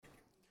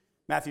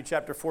Matthew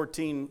chapter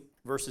 14,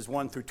 verses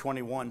 1 through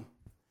 21.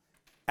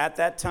 At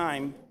that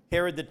time,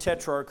 Herod the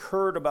Tetrarch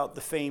heard about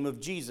the fame of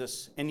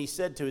Jesus, and he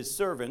said to his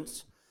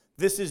servants,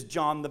 "This is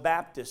John the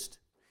Baptist.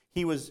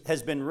 He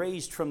has been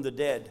raised from the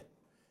dead.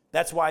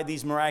 That's why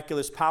these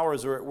miraculous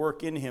powers are at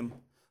work in him."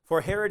 For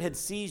Herod had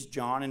seized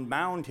John and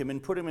bound him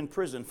and put him in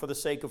prison for the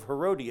sake of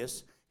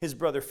Herodias, his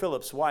brother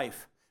Philip's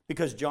wife,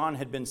 because John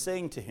had been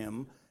saying to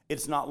him,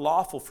 "It's not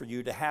lawful for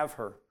you to have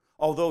her."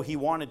 Although he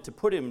wanted to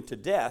put him to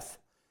death,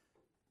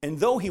 and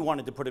though he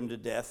wanted to put him to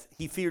death,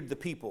 he feared the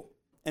people,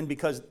 and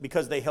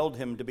because they held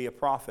him to be a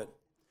prophet.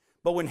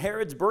 But when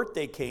Herod's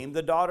birthday came,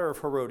 the daughter of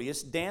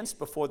Herodias danced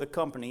before the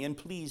company and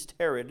pleased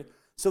Herod,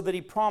 so that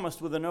he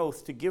promised with an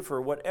oath to give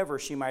her whatever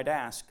she might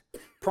ask.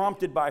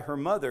 Prompted by her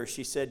mother,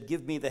 she said,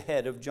 "Give me the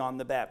head of John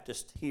the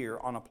Baptist here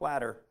on a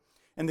platter."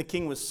 And the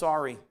king was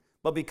sorry,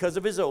 but because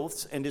of his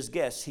oaths and his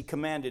guests, he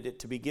commanded it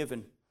to be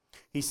given.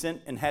 He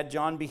sent and had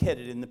John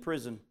beheaded in the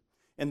prison.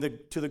 And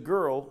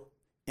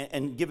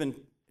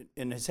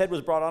his head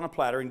was brought on a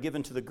platter and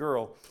given to the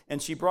girl.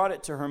 And she brought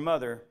it to her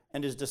mother,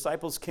 and his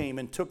disciples came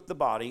and took the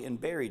body and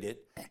buried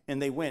it,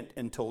 and they went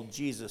and told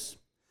Jesus.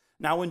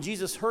 Now when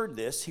Jesus heard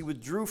this, he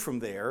withdrew from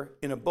there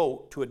in a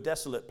boat to a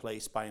desolate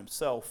place by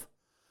himself.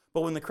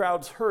 But when the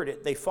crowds heard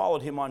it, they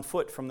followed him on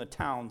foot from the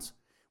towns.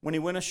 When he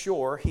went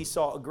ashore, he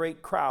saw a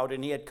great crowd,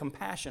 and he had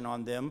compassion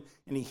on them,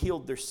 and he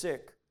healed their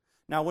sick.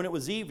 Now when it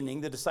was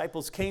evening, the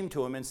disciples came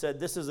to him and said,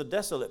 "This is a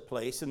desolate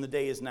place, and the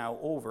day is now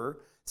over.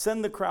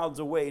 Send the crowds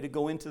away to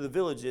go into the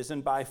villages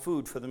and buy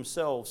food for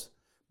themselves."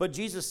 But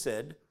Jesus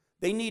said,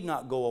 "They need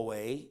not go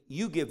away.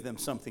 You give them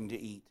something to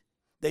eat."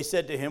 They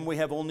said to him, "We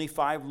have only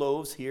 5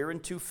 loaves here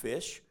and 2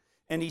 fish."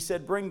 And he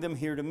said, "Bring them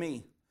here to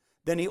me."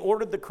 Then he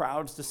ordered the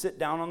crowds to sit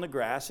down on the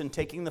grass, and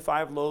taking the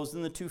 5 loaves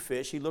and the 2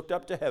 fish, he looked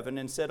up to heaven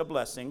and said a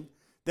blessing.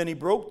 Then he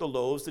broke the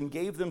loaves and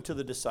gave them to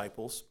the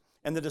disciples,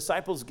 and the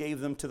disciples gave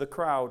them to the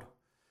crowd.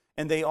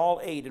 And they all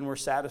ate and were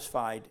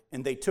satisfied,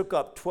 and they took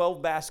up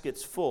 12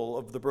 baskets full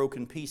of the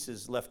broken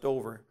pieces left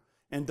over.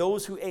 And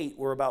those who ate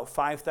were about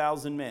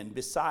 5,000 men,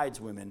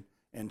 besides women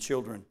and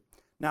children.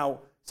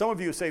 Now, some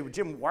of you say, "Well,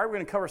 Jim, why are we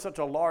going to cover such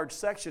a large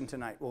section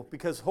tonight?" Well,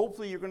 because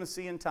hopefully you're going to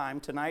see in time,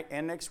 tonight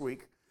and next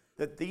week,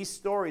 that these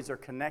stories are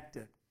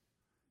connected,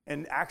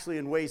 and actually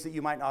in ways that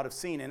you might not have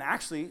seen, and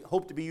actually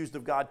hope to be used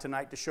of God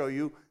tonight to show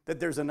you that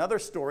there's another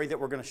story that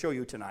we're going to show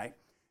you tonight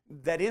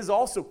that is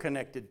also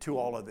connected to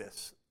all of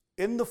this.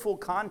 In the full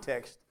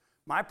context,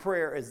 my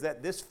prayer is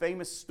that this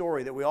famous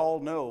story that we all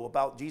know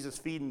about Jesus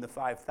feeding the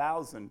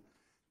 5,000,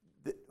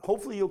 that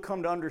hopefully you'll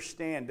come to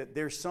understand that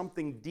there's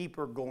something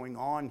deeper going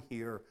on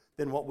here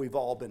than what we've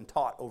all been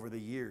taught over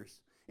the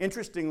years.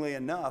 Interestingly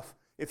enough,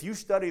 if you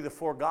study the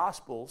 4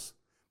 Gospels,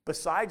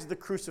 besides the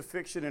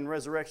crucifixion and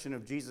resurrection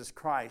of Jesus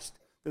Christ,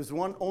 there's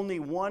only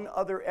one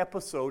other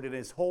episode in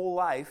his whole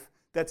life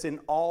that's in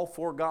all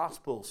 4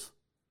 Gospels.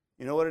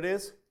 You know what it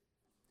is?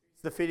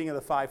 It's the feeding of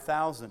the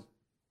 5,000.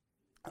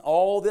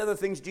 All the other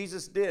things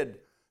Jesus did,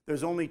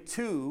 there's only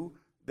 2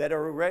 that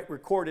are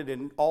recorded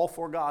in all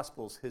 4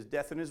 Gospels. His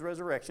death and his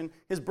resurrection.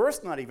 His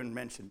birth's not even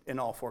mentioned in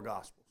all 4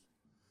 Gospels.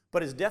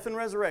 But his death and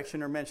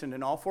resurrection are mentioned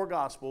in all 4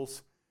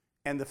 Gospels,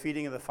 and the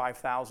feeding of the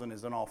 5,000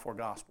 is in all 4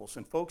 Gospels.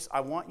 And folks,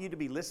 I want you to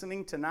be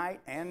listening tonight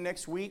and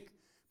next week,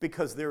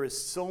 because there is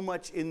so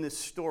much in this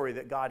story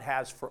that God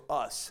has for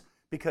us.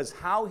 Because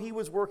how he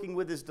was working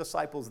with his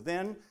disciples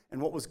then and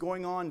what was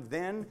going on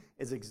then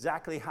is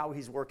exactly how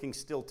he's working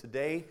still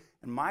today.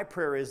 And my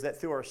prayer is that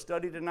through our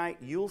study tonight,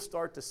 you'll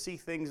start to see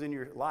things in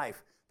your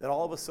life that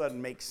all of a sudden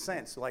make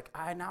sense. Like,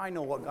 now I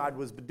know what God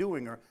was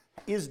doing or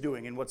is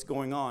doing and what's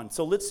going on.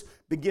 So let's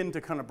begin to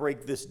kind of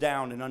break this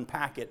down and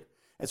unpack it.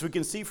 As we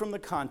can see from the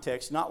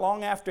context, not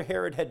long after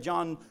Herod had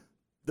John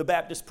the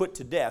Baptist put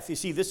to death. You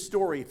see, this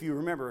story, if you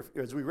remember,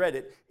 as we read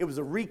it, it was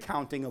a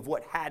recounting of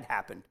what had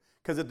happened.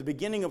 Because at the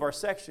beginning of our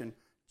section,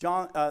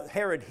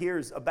 Herod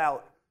hears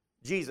about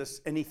Jesus,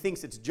 and he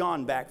thinks it's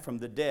John back from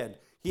the dead.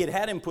 He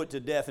had him put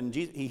to death, and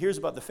he hears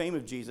about the fame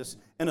of Jesus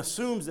and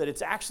assumes that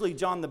it's actually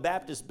John the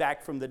Baptist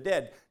back from the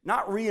dead.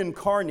 Not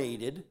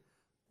reincarnated,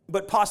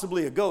 but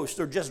possibly a ghost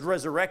or just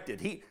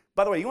resurrected.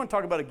 By the way, you want to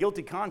talk about a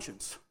guilty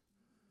conscience.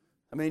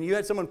 I mean, you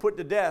had someone put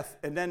to death,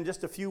 and then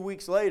just a few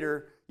weeks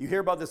later, you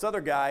hear about this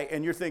other guy,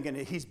 and you're thinking,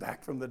 he's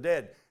back from the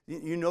dead.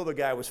 You know the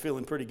guy was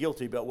feeling pretty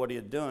guilty about what he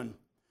had done.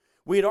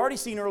 We had already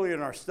seen earlier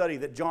in our study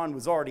that John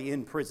was already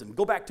in prison.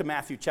 Go back to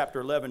Matthew chapter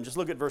 11. Just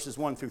look at verses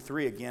 1 through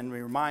 3 again.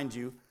 We remind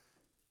you.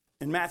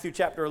 In Matthew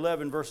chapter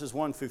 11, verses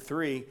 1 through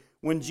 3,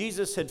 when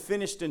Jesus had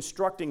finished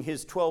instructing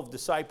his 12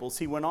 disciples,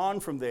 he went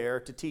on from there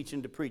to teach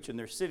and to preach in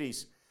their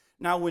cities.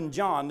 Now when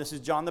John, this is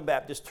John the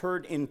Baptist,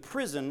 heard in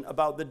prison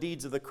about the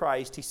deeds of the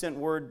Christ, he sent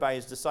word by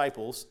his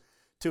disciples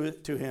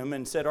to him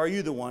and said, "Are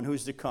you the one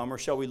who's to come, or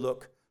shall we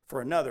look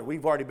for another?"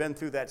 We've already been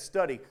through that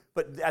study.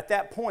 But at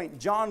that point,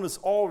 John was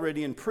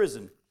already in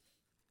prison.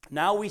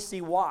 Now we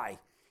see why.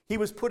 He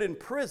was put in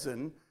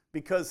prison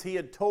because he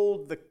had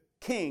told the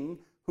king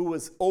who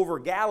was over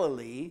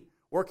Galilee,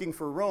 working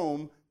for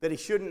Rome, that he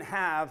shouldn't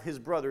have his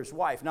brother's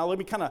wife. Now let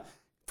me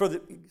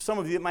some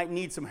of you that might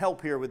need some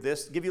help here with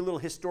this, give you a little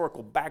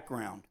historical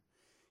background.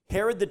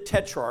 Herod the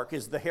Tetrarch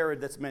is the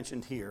Herod that's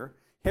mentioned here.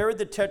 Herod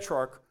the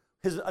Tetrarch,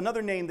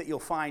 another name that you'll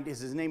find is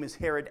his name is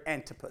Herod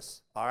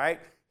Antipas. All right?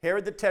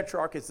 Herod the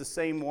Tetrarch is the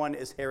same one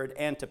as Herod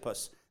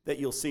Antipas that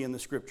you'll see in the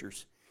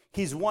scriptures.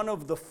 He's one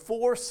of the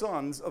 4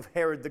 sons of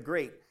Herod the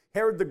Great.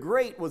 Herod the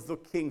Great was the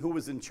king who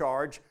was in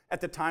charge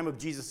at the time of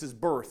Jesus'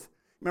 birth.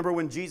 Remember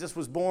when Jesus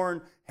was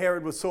born,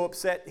 Herod was so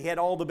upset. He had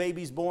all the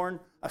babies born.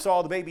 I saw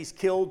all the babies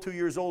killed 2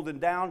 years old and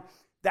down.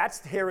 That's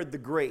Herod the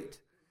Great.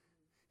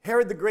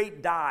 Herod the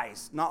Great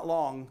dies not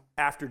long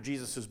after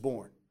Jesus is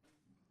born.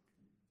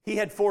 He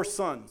had 4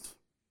 sons,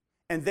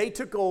 and they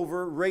took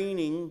over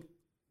reigning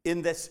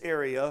in this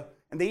area,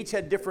 and they each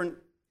had different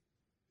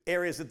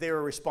areas that they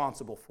were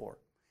responsible for.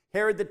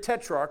 Herod the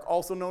Tetrarch,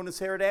 also known as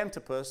Herod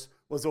Antipas,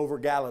 was over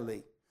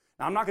Galilee.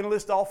 Now, I'm not going to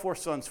list all 4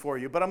 sons for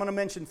you, but I'm going to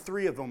mention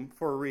 3 of them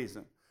for a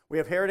reason. We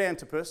have Herod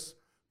Antipas.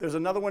 There's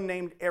another one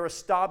named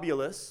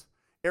Aristobulus.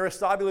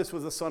 Aristobulus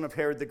was the son of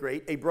Herod the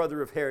Great, a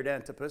brother of Herod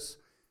Antipas.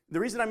 The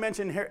reason I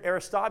mention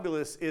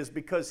Aristobulus is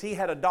because he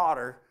had a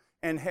daughter,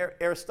 and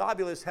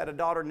Aristobulus had a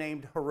daughter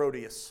named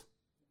Herodias.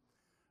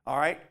 All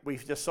right, we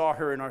just saw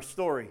her in our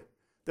story.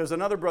 There's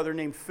another brother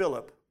named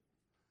Philip.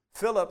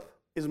 Philip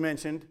is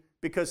mentioned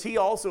because he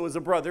also is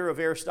a brother of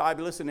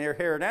Aristobulus and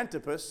Herod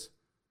Antipas.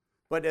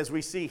 But as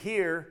we see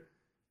here,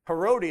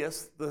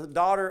 Herodias, the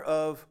daughter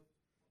of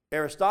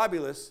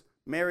Aristobulus,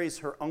 marries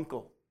her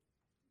uncle,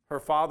 her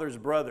father's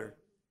brother.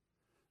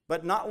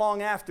 But not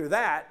long after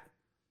that,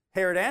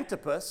 Herod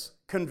Antipas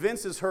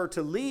convinces her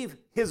to leave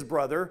his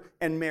brother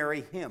and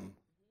marry him.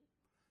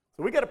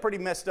 So we got a pretty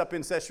messed up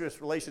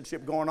incestuous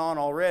relationship going on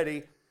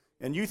already,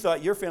 and you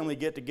thought your family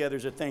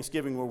get-togethers at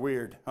Thanksgiving were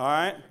weird, all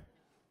right?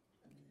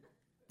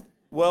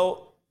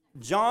 Well,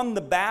 John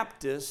the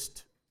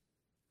Baptist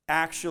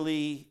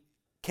actually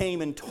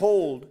came and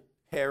told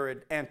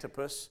Herod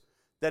Antipas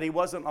that he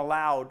wasn't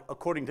allowed,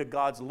 according to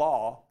God's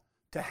law,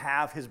 to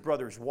have his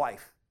brother's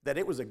wife, that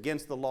it was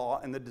against the law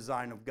and the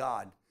design of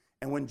God.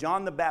 And when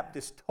John the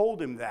Baptist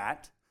told him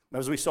that,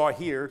 as we saw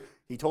here,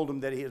 he told him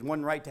that he had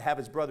one right to have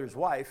his brother's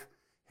wife,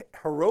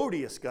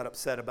 Herodias got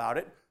upset about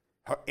it.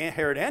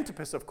 Herod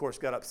Antipas, of course,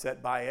 got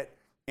upset by it,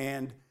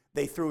 and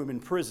they threw him in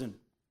prison.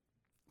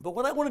 But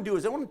what I want to do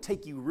is I want to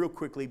take you real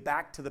quickly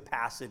back to the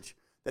passage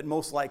that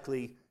most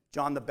likely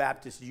John the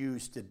Baptist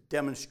used to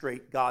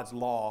demonstrate God's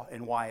law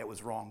and why it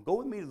was wrong. Go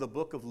with me to the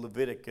book of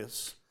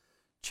Leviticus,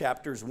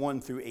 chapters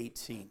 1 through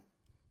 18.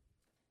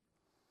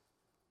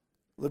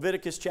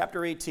 Leviticus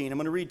chapter 18. I'm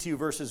going to read to you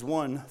verses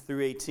 1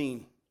 through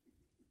 18.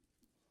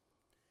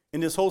 In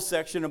this whole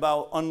section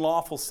about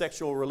unlawful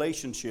sexual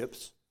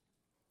relationships,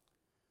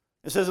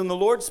 it says, "And the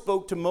Lord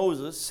spoke to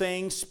Moses,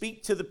 saying,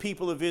 Speak to the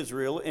people of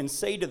Israel, and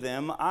say to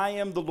them, I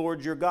am the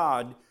Lord your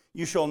God.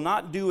 You shall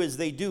not do as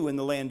they do in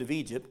the land of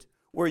Egypt,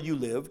 where you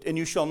lived, and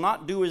you shall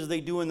not do as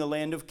they do in the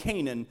land of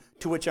Canaan,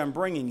 to which I'm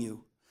bringing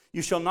you.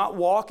 You shall not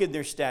walk in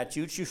their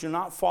statutes. You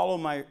shall follow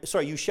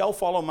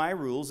my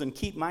rules, and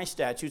keep my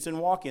statutes, and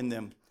walk in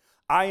them.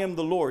 I am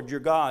the Lord your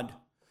God.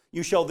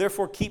 You shall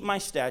therefore keep my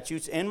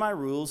statutes and my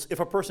rules. If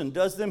a person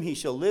does them, he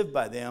shall live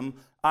by them.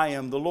 I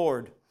am the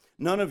Lord.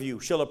 None of you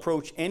shall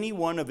approach any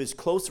one of his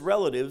close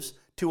relatives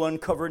to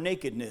uncover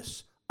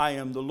nakedness. I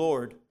am the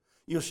Lord.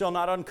 You shall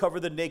not uncover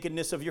the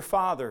nakedness of your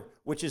father,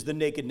 which is the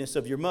nakedness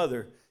of your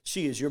mother.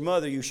 She is your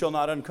mother. You shall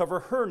not uncover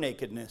her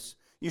nakedness.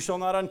 You shall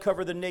not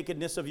uncover the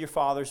nakedness of your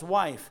father's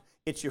wife.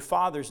 It's your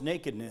father's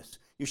nakedness.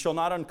 You shall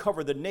not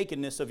uncover the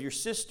nakedness of your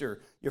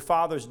sister, your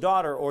father's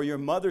daughter, or your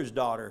mother's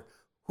daughter,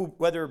 who,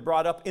 whether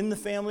brought up in the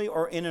family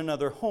or in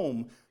another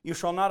home. You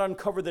shall not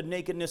uncover the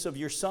nakedness of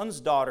your son's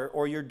daughter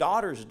or your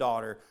daughter's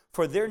daughter,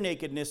 for their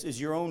nakedness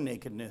is your own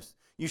nakedness.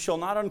 You shall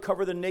not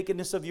uncover the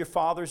nakedness of your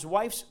father's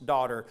wife's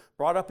daughter,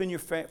 brought up in your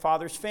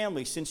father's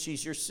family, since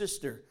she's your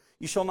sister.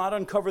 You shall not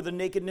uncover the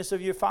nakedness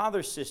of your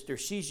father's sister.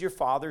 She's your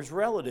father's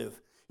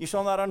relative. You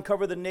shall not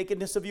uncover the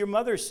nakedness of your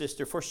mother's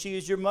sister, for she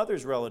is your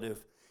mother's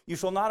relative. You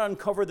shall not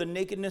uncover the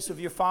nakedness of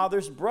your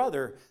father's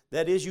brother.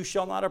 That is, you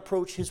shall not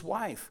approach his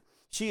wife.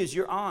 She is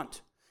your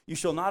aunt. You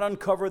shall not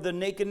uncover the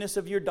nakedness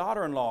of your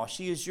daughter-in-law.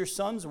 She is your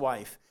son's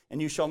wife,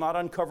 and you shall not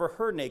uncover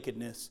her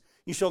nakedness.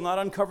 You shall not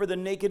uncover the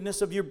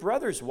nakedness of your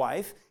brother's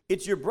wife.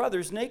 It's your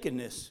brother's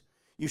nakedness.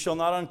 You shall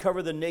not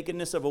uncover the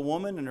nakedness of a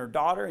woman and her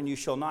daughter, and you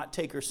shall not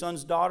take her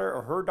son's daughter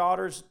or her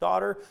daughter's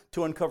daughter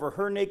to uncover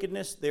her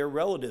nakedness. They are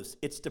relatives.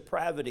 It's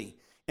depravity.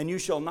 And you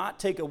shall not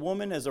take a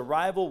woman as a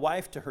rival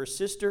wife to her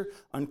sister,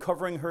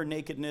 uncovering her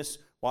nakedness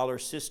while her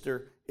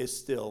sister is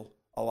still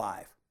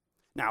alive.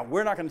 Now,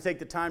 we're not going to take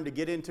the time to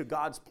get into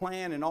God's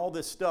plan and all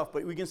this stuff,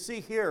 but we can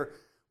see here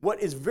what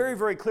is very,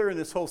 very clear in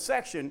this whole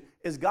section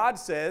is God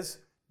says,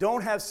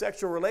 don't have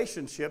sexual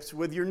relationships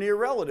with your near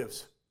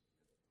relatives,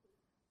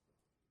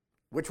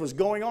 which was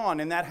going on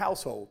in that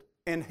household.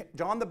 And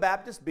John the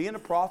Baptist, being a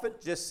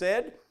prophet, just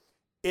said,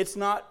 it's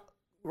not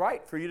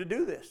right for you to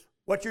do this.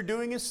 What you're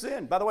doing is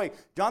sin. By the way,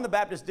 John the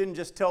Baptist didn't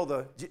just tell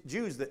the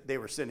Jews that they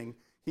were sinning.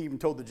 He even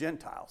told the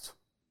Gentiles.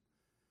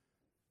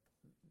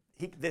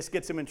 This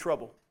gets him in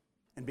trouble.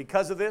 And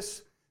because of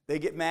this, They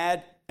get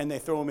mad and they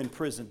throw him in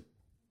prison.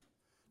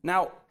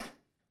 Now,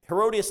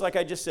 Herodias, like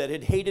I just said,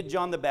 had hated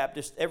John the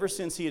Baptist ever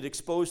since he had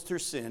exposed her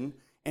sin,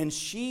 and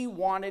she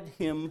wanted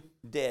him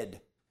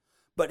dead.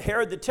 But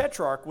Herod the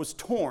Tetrarch was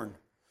torn.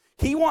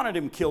 He wanted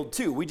him killed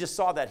too. We just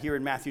saw that here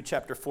in Matthew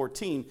chapter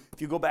 14.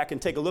 If you go back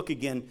and take a look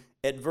again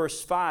at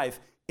verse 5,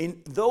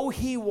 and though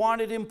he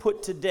wanted him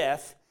put to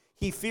death,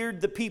 he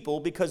feared the people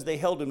because they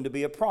held him to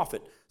be a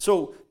prophet.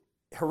 So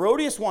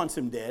Herodias wants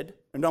him dead,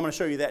 and I'm going to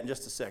show you that in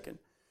just a second.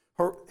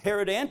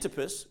 Herod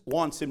Antipas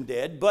wants him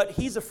dead, but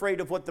he's afraid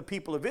of what the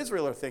people of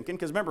Israel are thinking,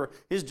 because remember,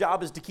 his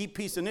job is to keep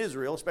peace in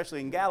Israel,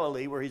 especially in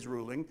Galilee where he's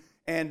ruling,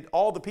 and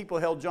all the people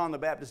held John the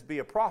Baptist to be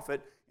a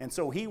prophet, and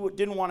so he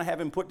didn't want to have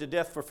him put to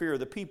death for fear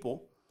of the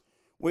people.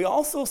 We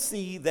also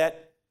see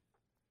that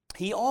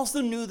he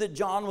also knew that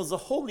John was a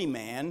holy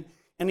man,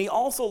 and he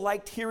also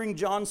liked hearing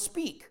John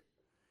speak,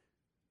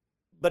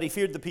 but he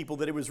feared the people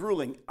that he was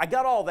ruling. I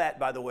got all that,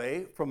 by the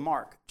way, from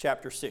Mark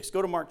chapter 6.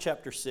 Go to Mark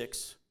chapter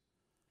 6.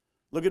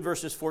 Look at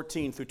verses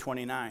 14 through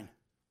 29.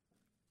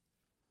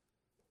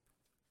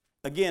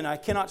 Again, I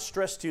cannot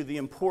stress to you the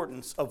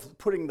importance of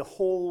putting the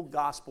whole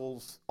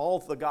Gospels, all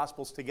of the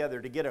Gospels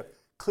together to get a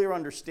clear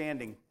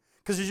understanding.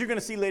 Because as you're going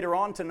to see later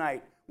on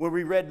tonight, where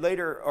we read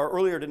later, or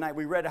earlier tonight,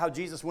 we read how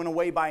Jesus went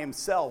away by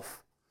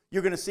himself.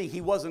 You're going to see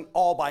he wasn't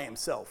all by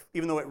himself,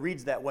 even though it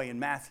reads that way in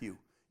Matthew.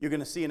 You're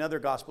going to see in other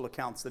Gospel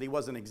accounts that he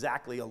wasn't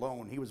exactly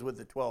alone. He was with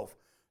the 12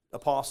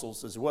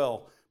 apostles as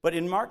well. But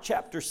in Mark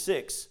chapter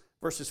 6,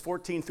 verses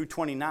 14 through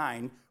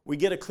 29, we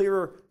get a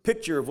clearer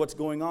picture of what's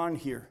going on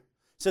here.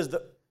 It says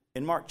that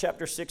in Mark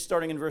chapter 6,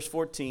 starting in verse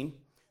 14,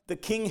 the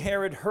king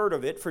Herod heard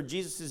of it, for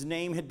Jesus'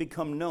 name had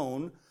become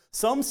known.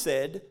 Some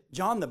said,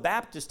 John the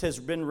Baptist has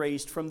been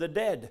raised from the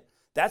dead.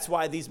 That's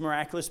why these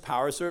miraculous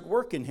powers are at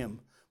work in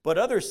him. But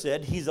others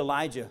said, he's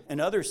Elijah.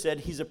 And others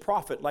said, he's a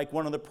prophet, like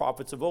one of the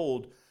prophets of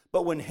old.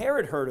 But when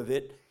Herod heard of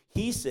it,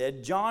 he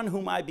said, John,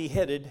 whom I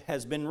beheaded,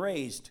 has been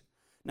raised.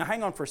 Now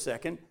hang on for a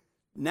second.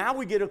 Now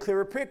we get a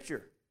clearer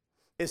picture.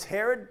 Is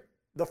Herod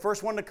the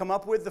first one to come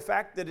up with the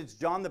fact that it's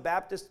John the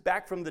Baptist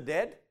back from the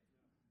dead?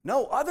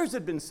 No, others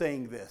had been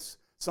saying this.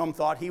 Some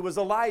thought he was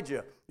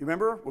Elijah. You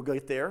remember? We'll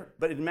get there.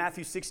 But in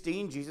Matthew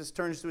 16, Jesus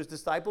turns to his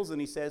disciples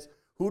and he says,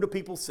 who do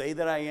people say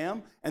that I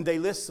am? And they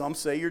list, some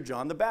say you're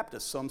John the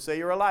Baptist. Some say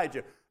you're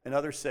Elijah. And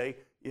others say,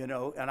 and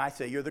I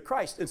say you're the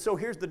Christ. And so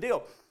here's the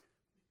deal.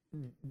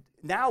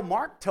 Now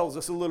Mark tells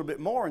us a little bit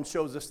more and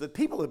shows us that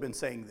people have been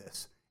saying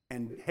this.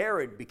 And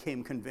Herod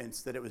became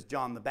convinced that it was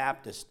John the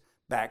Baptist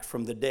back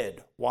from the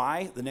dead.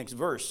 Why? The next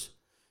verse.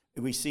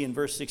 We see in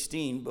verse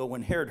 16, but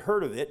when Herod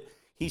heard of it,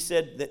 he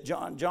said that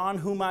John,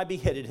 whom I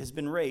beheaded, has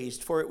been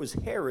raised, for it was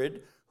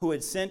Herod who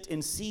had sent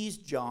and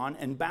seized John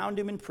and bound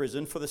him in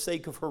prison for the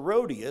sake of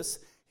Herodias,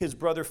 his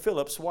brother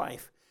Philip's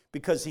wife,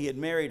 because he had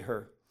married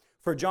her.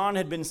 For John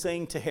had been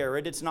saying to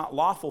Herod, it's not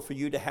lawful for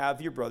you to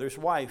have your brother's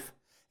wife.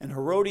 And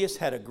Herodias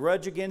had a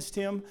grudge against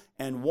him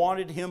and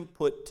wanted him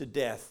put to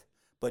death.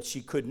 But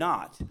she could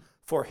not,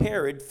 for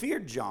Herod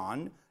feared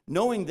John,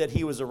 knowing that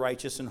he was a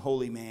righteous and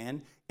holy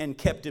man, and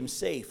kept him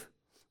safe.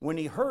 When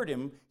he heard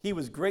him, he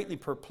was greatly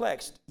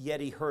perplexed, yet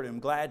he heard him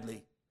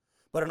gladly.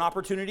 But an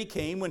opportunity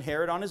came when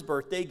Herod on his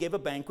birthday gave a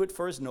banquet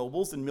for his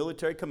nobles and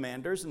military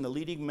commanders and the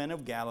leading men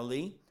of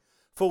Galilee.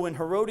 For when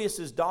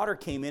Herodias' daughter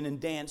came in and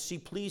danced, she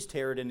pleased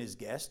Herod and his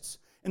guests.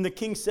 And the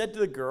king said to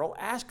the girl,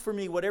 ask for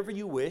me whatever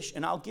you wish,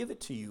 and I'll give it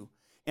to you.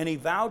 And he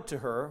vowed to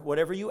her,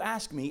 whatever you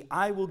ask me,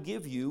 I will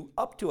give you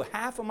up to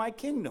half of my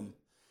kingdom.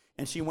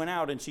 And she went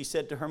out and she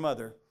said to her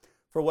mother,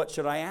 for what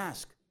should I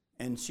ask?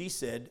 And she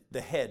said,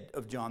 the head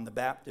of John the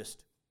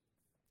Baptist.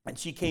 And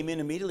she came in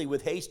immediately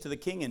with haste to the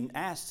king and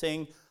asked,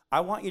 saying, I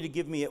want you to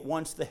give me at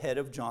once the head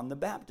of John the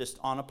Baptist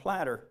on a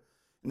platter.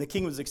 And the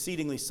king was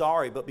exceedingly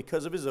sorry, but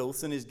because of his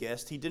oaths and his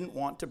guest, he didn't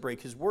want to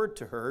break his word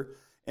to her.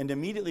 And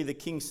immediately the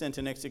king sent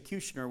an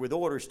executioner with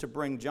orders to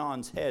bring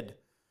John's head.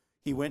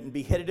 He went and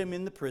beheaded him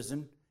in the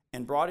prison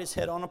and brought his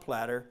head on a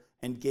platter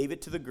and gave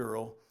it to the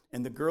girl.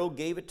 And the girl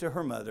gave it to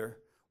her mother.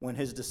 When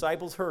his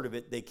disciples heard of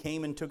it, they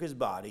came and took his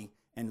body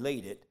and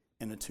laid it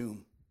in a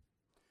tomb.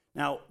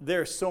 Now,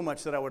 there's so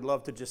much that I would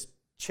love to just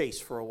chase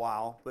for a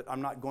while, but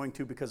I'm not going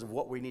to because of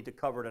what we need to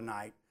cover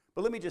tonight.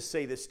 But let me just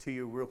say this to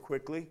you real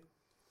quickly.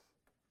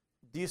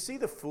 Do you see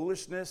the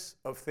foolishness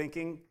of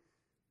thinking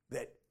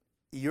that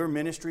your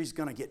ministry is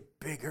going to get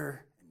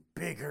bigger and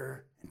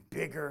bigger and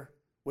bigger,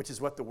 which is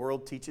what the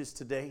world teaches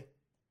today?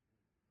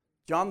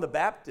 John the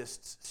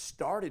Baptist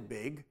started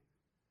big,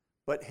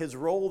 but his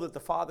role that the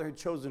Father had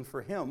chosen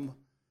for him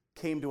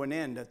came to an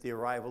end at the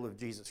arrival of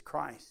Jesus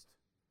Christ.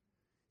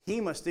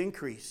 He must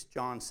increase,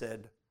 John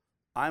said.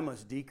 I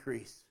must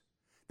decrease.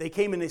 They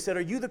came and they said,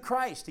 are you the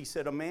Christ? He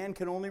said, a man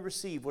can only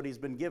receive what he's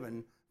been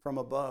given from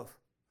above.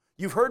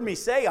 You've heard me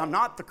say I'm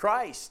not the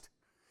Christ.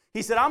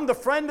 He said, I'm the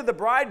friend of the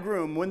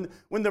bridegroom. When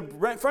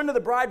the friend of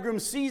the bridegroom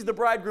sees the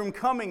bridegroom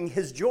coming,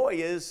 his joy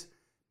is,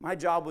 my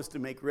job was to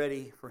make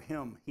ready for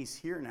him. He's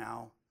here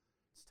now.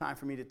 It's time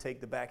for me to take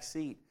the back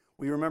seat.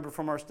 We remember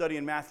from our study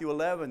in Matthew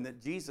 11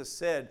 that Jesus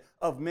said,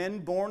 of men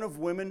born of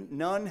women,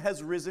 none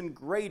has risen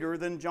greater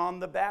than John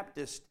the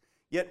Baptist.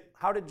 Yet,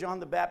 how did John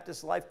the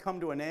Baptist's life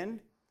come to an end?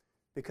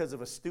 Because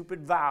of a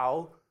stupid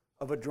vow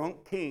of a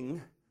drunk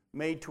king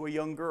made to a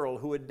young girl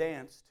who had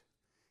danced.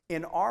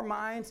 In our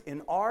minds,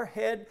 in our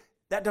head,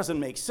 that doesn't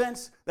make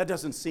sense. That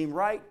doesn't seem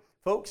right.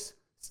 Folks,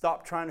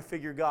 stop trying to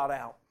figure God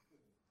out.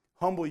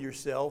 Humble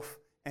yourself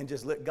and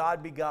just let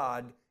God be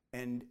God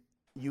and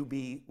you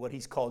be what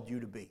He's called you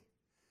to be.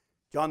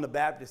 John the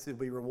Baptist will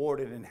be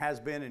rewarded and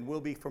has been and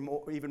will be for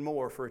more, even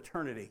more for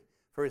eternity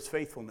for his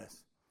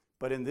faithfulness.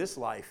 But in this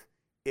life,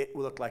 it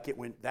looked like it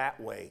went that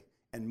way.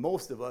 And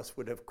most of us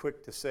would have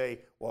quick to say,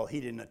 well, he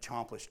didn't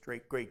accomplish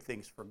great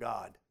things for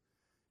God.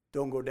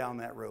 Don't go down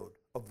that road.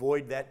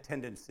 Avoid that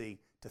tendency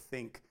to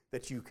think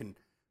that you can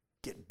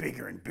get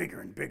bigger and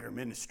bigger and bigger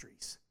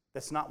ministries.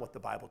 That's not what the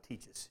Bible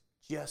teaches.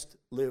 Just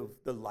live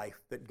the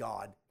life that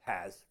God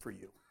has for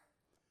you.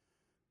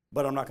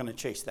 But I'm not going to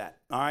chase that.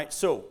 All right,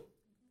 so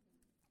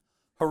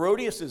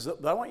Herodias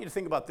I want you to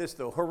think about this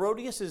though.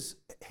 Herodias'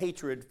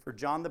 hatred for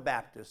John the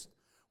Baptist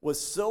was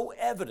so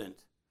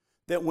evident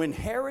that when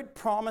Herod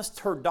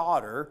promised her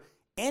daughter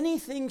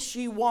anything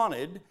she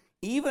wanted,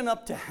 even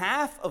up to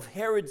half of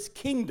Herod's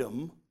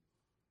kingdom,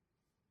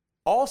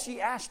 all she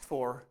asked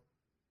for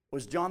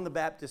was John the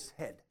Baptist's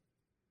head.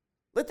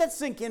 Let that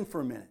sink in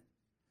for a minute.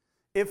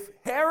 If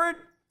Herod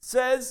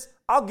says,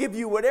 I'll give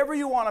you whatever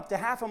you want up to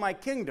half of my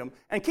kingdom,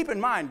 and keep in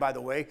mind, by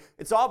the way,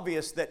 it's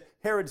obvious that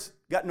Herod's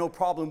got no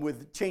problem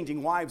with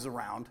changing wives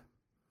around.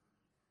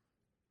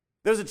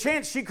 There's a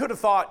chance she could have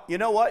thought, you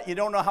know what, you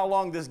don't know how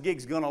long this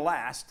gig's going to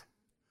last.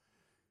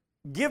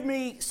 Give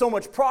me so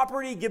much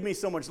property, give me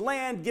so much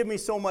land, give me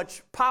so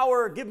much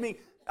power, give me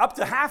up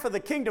to half of the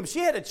kingdom. She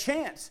had a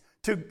chance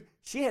to,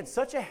 she had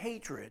such a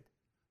hatred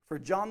for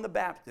John the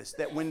Baptist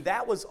that when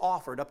that was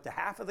offered, up to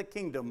half of the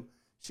kingdom,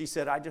 she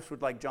said, I just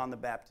would like John the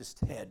Baptist's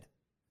head.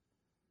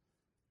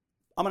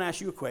 I'm going to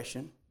ask you a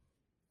question.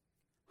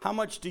 How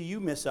much do you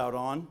miss out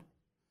on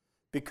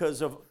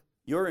because of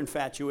your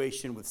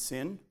infatuation with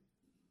sin,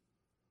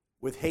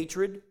 with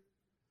hatred,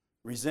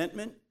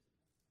 resentment,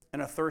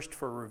 and a thirst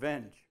for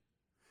revenge?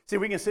 See,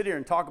 we can sit here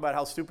and talk about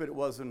how stupid it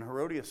was in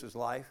Herodias'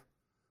 life,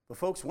 but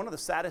folks, one of the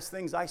saddest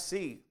things I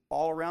see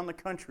all around the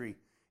country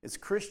is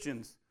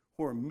Christians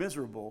who are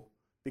miserable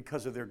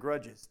because of their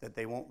grudges that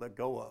they won't let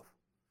go of.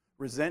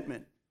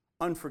 Resentment,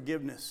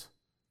 unforgiveness,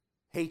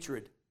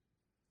 hatred.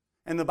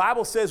 And the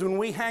Bible says when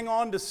we hang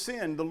on to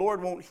sin, the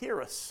Lord won't hear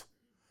us.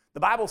 The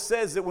Bible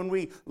says that when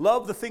we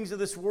love the things of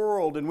this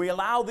world and we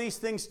allow these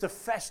things to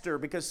fester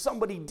because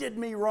somebody did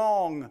me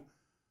wrong,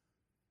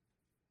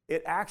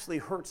 it actually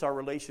hurts our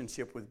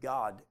relationship with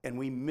God and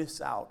we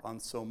miss out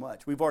on so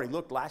much. We've already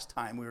looked last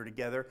time we were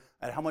together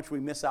at how much we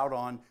miss out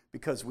on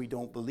because we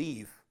don't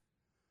believe.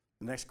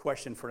 The next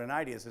question for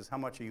tonight is how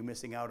much are you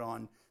missing out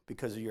on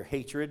because of your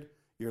hatred,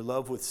 your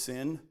love with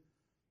sin,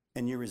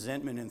 and your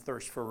resentment and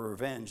thirst for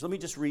revenge? Let me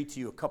just read to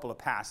you a couple of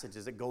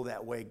passages that go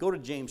that way. Go to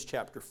James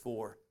chapter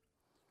 4.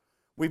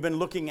 We've been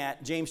looking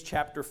at James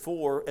chapter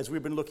 4 as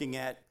we've been looking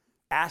at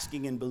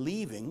asking and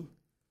believing.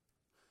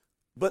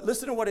 But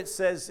listen to what it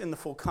says in the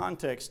full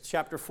context,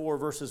 chapter 4,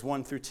 verses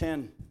 1 through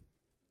 10.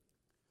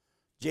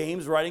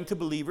 James, writing to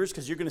believers,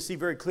 because you're going to see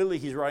very clearly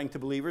he's writing to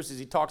believers as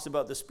he talks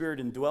about the Spirit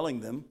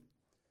indwelling them.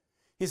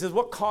 He says,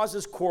 what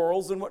causes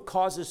quarrels and what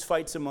causes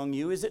fights among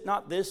you? Is it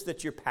not this,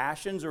 that your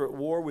passions are at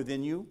war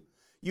within you?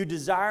 You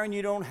desire and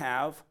you don't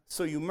have,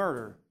 so you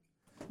murder.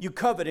 You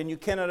covet and you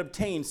cannot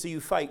obtain, so you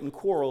fight and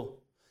quarrel.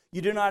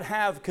 You do not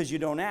have because you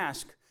don't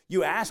ask.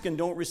 You ask and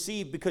don't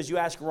receive because you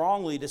ask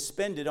wrongly to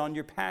spend it on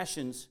your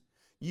passions.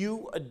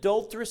 You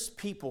adulterous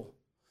people,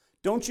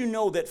 don't you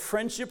know that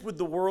friendship with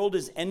the world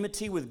is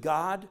enmity with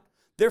God?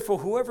 Therefore,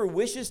 whoever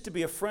wishes to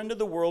be a friend of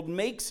the world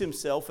makes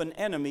himself an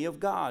enemy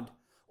of God.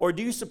 Or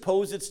do you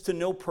suppose it's to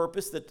no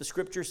purpose that the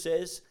Scripture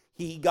says,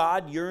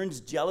 God, yearns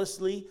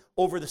jealously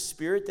over the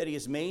Spirit that He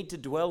has made to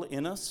dwell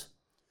in us?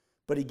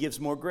 But He gives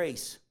more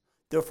grace.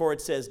 Therefore it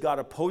says, God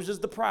opposes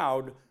the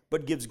proud,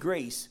 but gives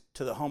grace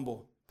to the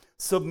humble.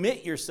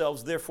 Submit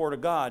yourselves therefore to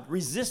God.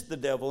 Resist the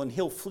devil, and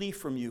he'll flee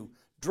from you.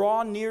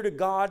 Draw near to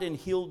God, and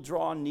He'll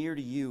draw near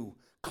to you.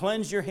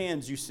 Cleanse your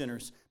hands, you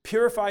sinners.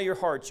 Purify your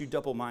hearts, you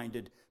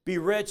double-minded. Be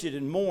wretched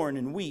and mourn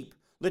and weep.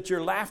 Let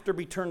your laughter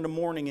be turned to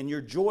mourning and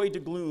your joy to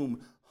gloom.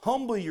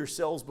 Humble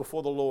yourselves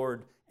before the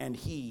Lord, and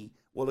He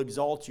will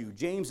exalt you.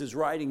 James is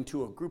writing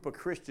to a group of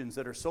Christians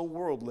that are so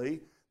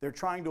worldly, they're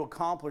trying to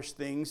accomplish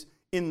things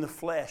in the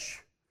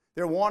flesh.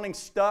 They're wanting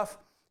stuff,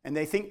 and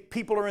they think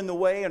people are in the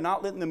way and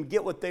not letting them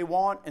get what they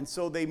want, and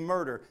so they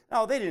murder.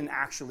 Now, they didn't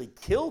actually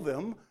kill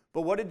them,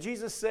 but what did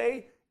Jesus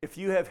say? If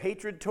you have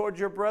hatred towards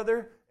your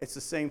brother, it's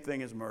the same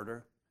thing as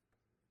murder.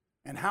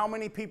 And how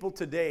many people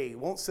today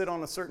won't sit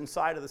on a certain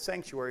side of the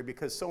sanctuary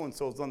because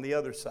so-and-so's on the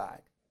other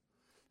side?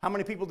 How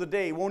many people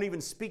today won't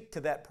even speak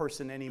to that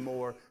person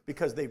anymore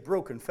because they've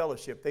broken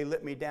fellowship? They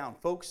let me down.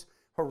 Folks,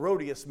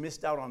 Herodias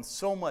missed out on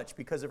so much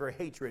because of her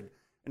hatred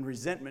and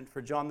resentment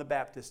for John the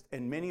Baptist.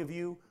 And many of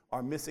you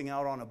are missing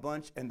out on a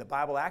bunch. And the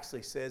Bible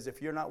actually says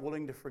if you're not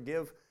willing to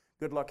forgive,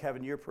 good luck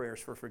having your prayers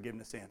for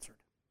forgiveness answered.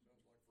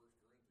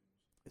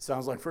 It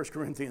sounds like 1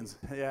 Corinthians.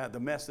 Yeah, the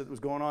mess that was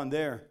going on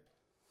there.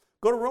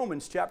 Go to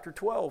Romans chapter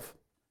 12.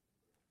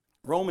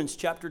 Romans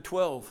chapter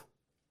 12.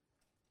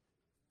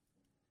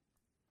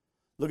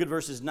 Look at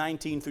verses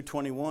 19 through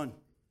 21.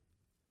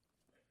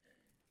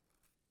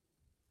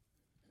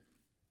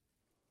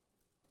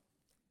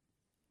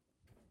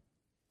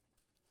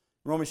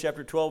 Romans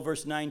chapter 12,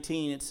 verse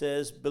 19, it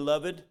says,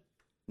 Beloved,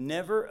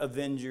 never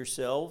avenge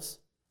yourselves,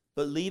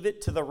 but leave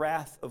it to the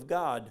wrath of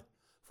God.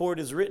 For it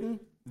is written,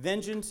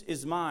 Vengeance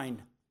is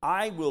mine,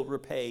 I will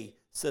repay,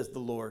 says the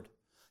Lord.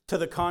 To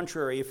the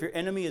contrary, if your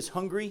enemy is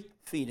hungry,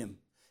 feed him.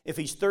 If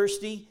he's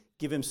thirsty,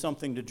 give him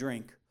something to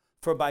drink.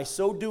 For by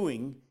so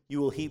doing, you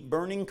will heap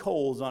burning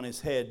coals on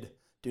his head.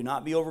 Do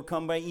not be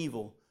overcome by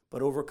evil,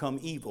 but overcome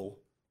evil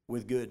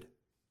with good.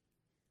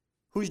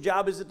 Whose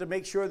job is it to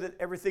make sure that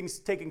everything's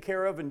taken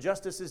care of and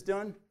justice is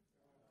done?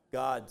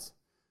 God's.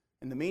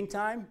 In the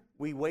meantime,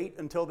 we wait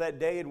until that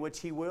day in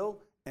which He will,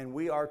 and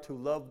we are to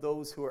love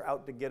those who are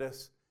out to get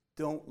us.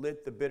 Don't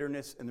let the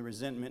bitterness and the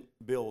resentment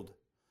build.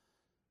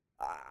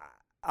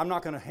 I'm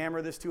not going to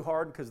hammer this too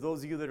hard, because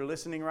those of you that are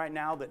listening right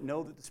now that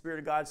know that the Spirit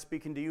of God is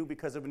speaking to you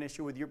because of an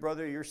issue with your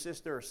brother or your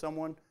sister or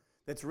someone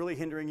that's really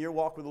hindering your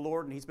walk with the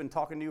Lord, and He's been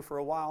talking to you for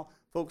a while,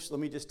 folks, let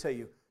me just tell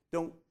you,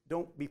 don't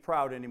be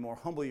proud anymore.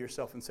 Humble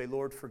yourself and say,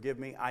 Lord, forgive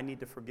me. I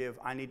need to forgive.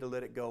 I need to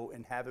let it go,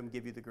 and have Him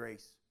give you the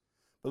grace.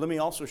 But let me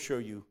also show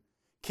you,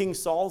 King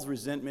Saul's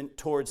resentment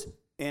towards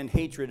and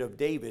hatred of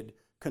David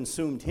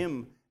consumed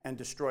him and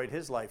destroyed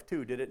his life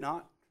too, did it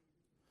not?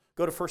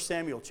 Go to 1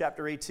 Samuel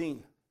chapter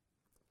 18.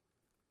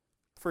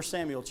 1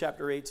 Samuel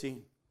chapter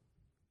 18.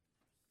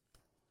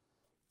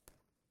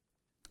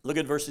 Look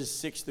at verses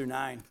 6 through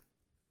 9.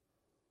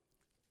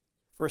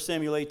 1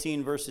 Samuel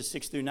 18, verses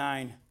 6 through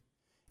 9.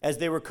 As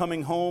they were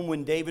coming home,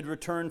 when David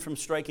returned from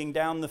striking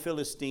down the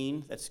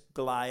Philistine, that's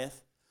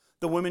Goliath,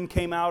 the women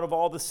came out of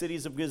all the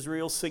cities of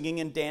Israel singing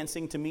and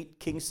dancing to meet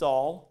King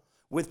Saul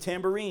with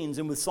tambourines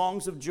and with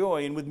songs of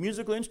joy and with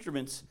musical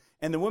instruments.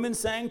 And the women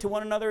sang to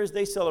one another as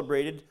they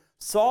celebrated,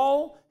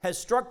 Saul has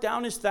struck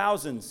down his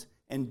thousands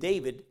and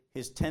David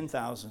his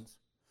 10,000s.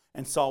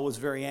 And Saul was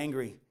very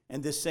angry,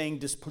 and this saying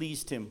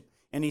displeased him.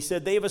 And he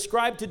said, They have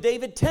ascribed to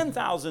David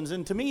 10,000s,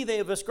 and to me they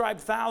have ascribed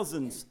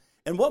thousands.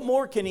 And what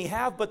more can he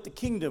have but the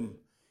kingdom?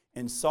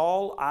 And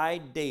Saul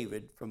eyed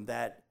David from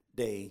that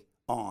day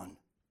on.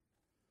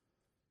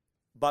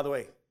 By the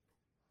way,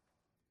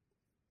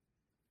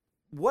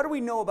 what do we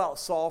know about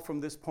Saul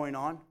from this point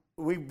on?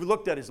 We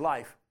looked at his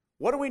life.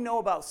 What do we know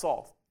about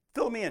Saul?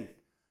 Fill me in.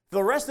 For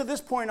the rest of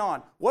this point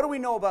on, what do we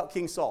know about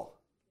King Saul?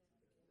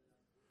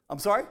 I'm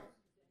sorry?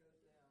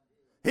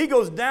 He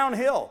goes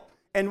downhill.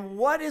 And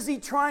what is he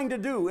trying to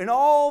do in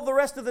all the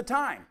rest of the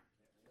time?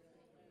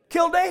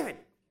 Kill David.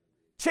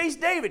 Chase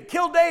David,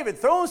 kill David,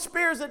 throwing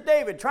spears at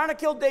David, trying to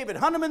kill David,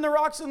 hunt him in the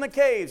rocks in the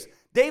caves.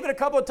 David a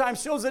couple of times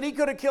shows that he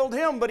could have killed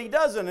him, but he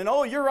doesn't. And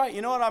oh, you're right.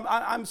 You know what?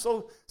 I'm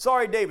so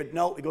sorry, David.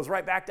 No, he goes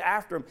right back to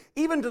after him.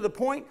 Even to the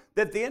point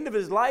that at the end of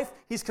his life,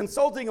 he's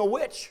consulting a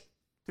witch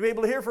to be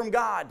able to hear from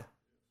God.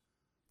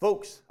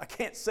 Folks, I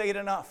can't say it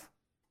enough.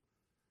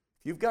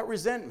 If you've got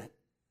resentment,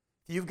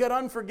 if you've got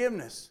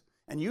unforgiveness,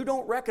 and you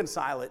don't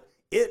reconcile it,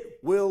 it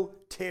will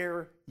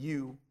tear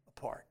you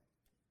apart.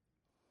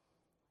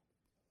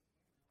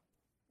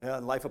 Yeah,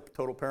 life of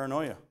total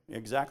paranoia.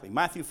 Exactly.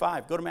 Matthew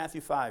 5. Go to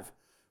Matthew 5,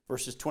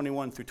 verses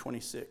 21 through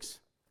 26.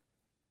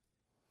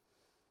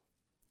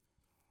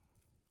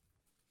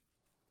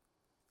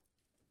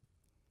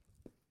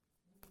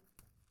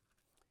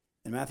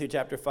 In Matthew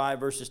chapter 5,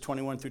 verses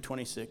 21 through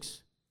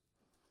 26.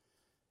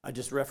 I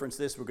just referenced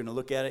this. We're going to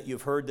look at it.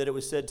 You've heard that it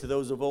was said to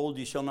those of old,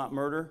 You shall not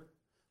murder,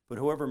 but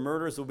whoever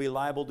murders will be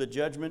liable to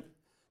judgment.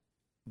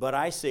 But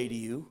I say to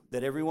you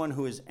that everyone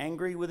who is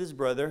angry with his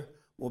brother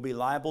will be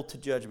liable to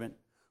judgment.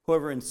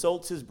 Whoever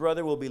insults his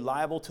brother will be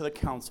liable to the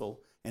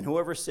council, and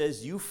whoever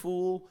says, You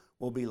fool,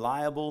 will be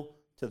liable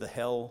to the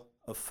hell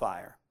of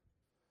fire.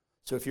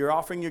 So if you're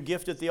offering your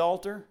gift at the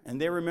altar, and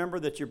they remember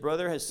that your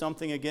brother has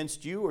something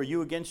against you, or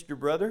you against your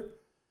brother,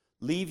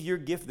 leave your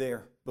gift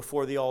there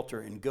before the altar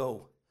and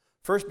go.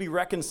 First be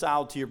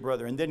reconciled to your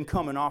brother, and then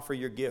come and offer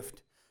your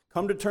gift.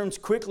 Come to terms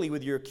quickly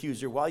with your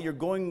accuser while you're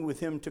going with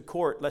him to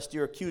court, lest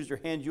your accuser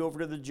hand you over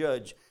to the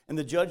judge, and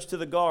the judge to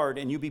the guard,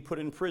 and you be put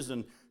in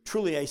prison.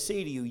 Truly, I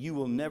say to you, you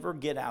will never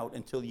get out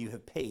until you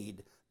have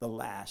paid the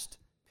last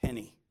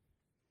penny.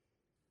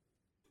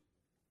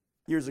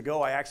 Years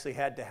ago, I actually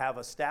had to have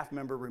a staff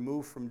member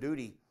removed from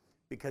duty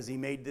because he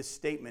made this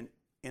statement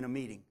in a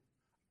meeting.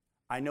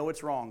 I know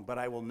it's wrong, but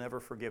I will never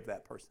forgive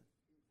that person.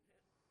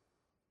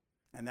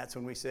 And that's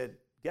when we said,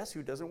 guess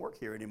who doesn't work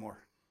here anymore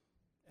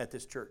at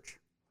this church?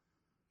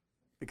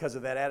 Because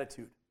of that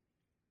attitude.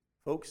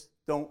 Folks,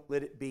 don't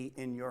let it be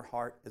in your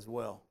heart as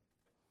well.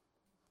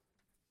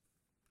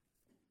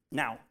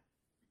 Now,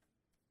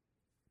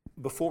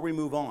 before we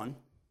move on,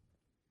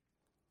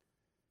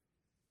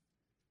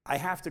 I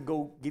have to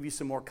go give you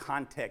some more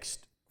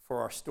context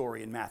for our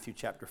story in Matthew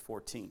chapter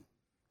 14.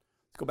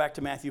 Let's go back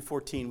to Matthew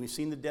 14. We've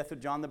seen the death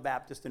of John the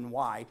Baptist and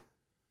why.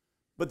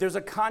 But there's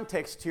a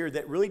context here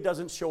that really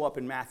doesn't show up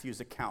in Matthew's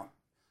account.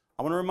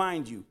 I want to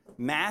remind you,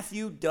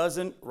 Matthew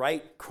doesn't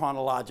write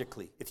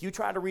chronologically. If you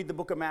try to read the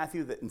book of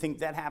Matthew and think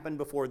that happened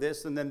before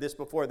this and then this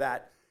before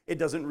that, it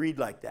doesn't read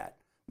like that.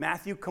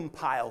 Matthew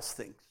compiles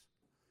things.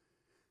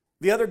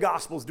 The other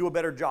Gospels do a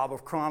better job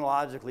of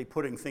chronologically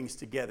putting things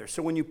together.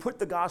 So when you put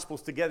the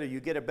Gospels together, you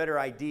get a better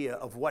idea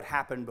of what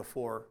happened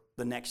before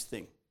the next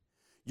thing.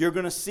 You're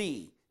going to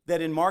see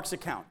that in Mark's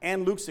account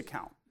and Luke's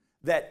account,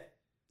 that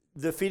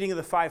the feeding of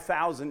the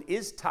 5,000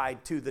 is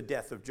tied to the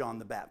death of John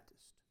the Baptist.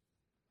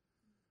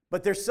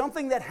 But there's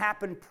something that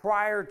happened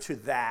prior to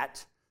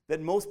that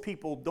most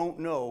people don't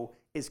know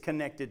is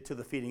connected to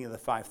the feeding of the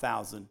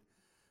 5,000.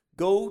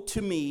 Go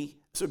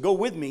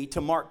with me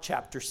to Mark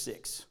chapter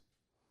 6.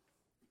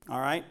 All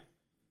right?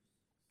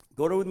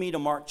 Go with me to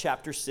Mark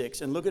chapter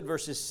 6 and look at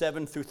verses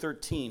 7 through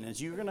 13.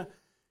 As you're going to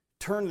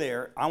turn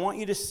there, I want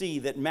you to see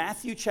that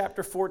Matthew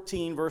chapter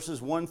 14,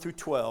 verses 1 through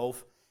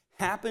 12,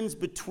 happens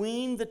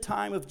between the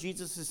time of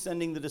Jesus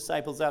sending the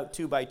disciples out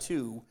 2 by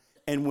 2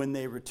 and when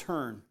they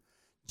return.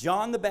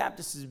 John the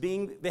Baptist is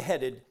being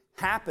beheaded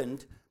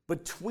happened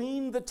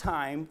between the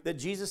time that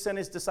Jesus sent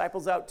his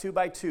disciples out 2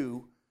 by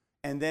 2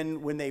 and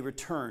then when they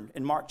returned.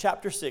 In Mark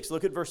chapter 6,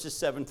 look at verses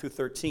 7 through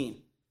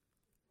 13.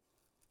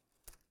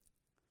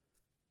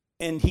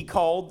 And he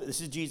called,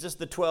 this is Jesus,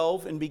 the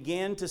 12, and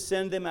began to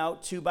send them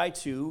out 2 by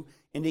 2,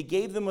 and he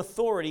gave them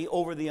authority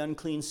over the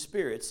unclean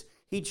spirits.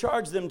 He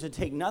charged them to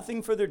take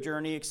nothing for their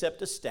journey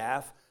except a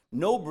staff,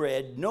 no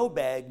bread, no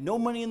bag, no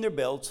money in their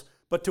belts,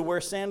 but to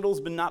wear sandals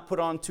but not put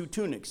on 2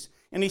 tunics.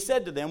 And he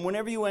said to them,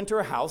 whenever you enter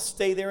a house,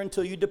 stay there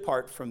until you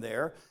depart from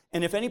there.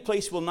 And if any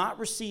place will not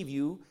receive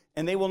you,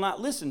 and they will not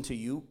listen to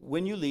you,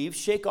 when you leave,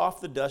 shake off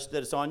the dust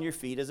that is on your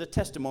feet as a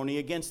testimony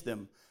against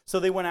them. So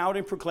they went out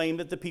and proclaimed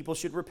that the people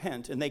should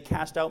repent. And they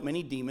cast out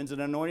many demons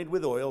and anointed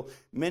with oil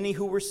many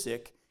who were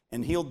sick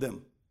and healed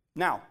them.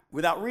 Now,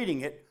 without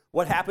reading it,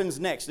 what happens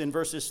next in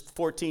verses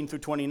 14 through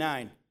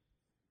 29?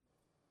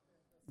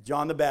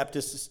 John the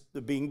Baptist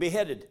is being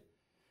beheaded.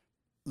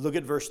 Look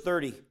at verse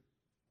 30.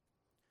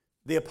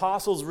 The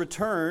apostles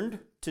returned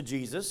to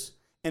Jesus,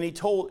 and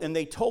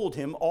they told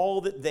him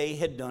all that they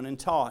had done and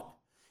taught.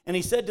 And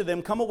he said to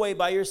them, come away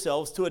by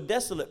yourselves to a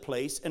desolate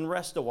place and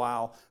rest a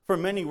while, for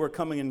many were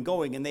coming and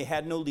going, and they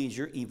had no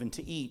leisure even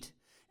to eat.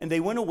 And they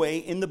went away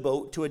in the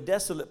boat to a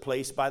desolate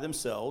place by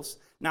themselves.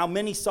 Now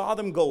many saw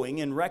them going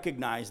and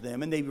recognized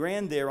them, and they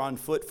ran there on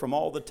foot from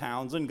all the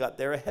towns and got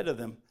there ahead of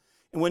them.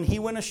 And when he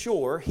went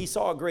ashore, he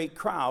saw a great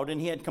crowd,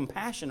 and he had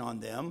compassion on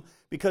them,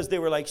 because they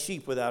were like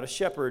sheep without a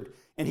shepherd.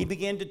 And he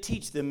began to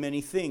teach them many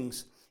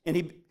things.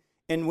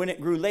 And when it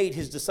grew late,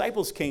 his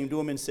disciples came to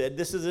him and said,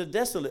 this is a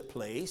desolate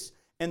place,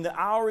 and the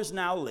hour is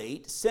now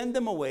late. Send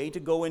them away to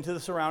go into the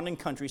surrounding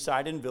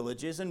countryside and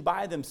villages and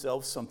buy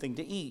themselves something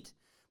to eat.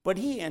 But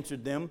he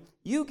answered them,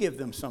 you give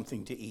them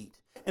something to eat.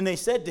 And they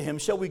said to him,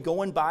 shall we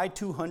go and buy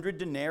 200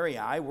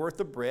 denarii worth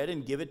of bread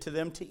and give it to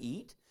them to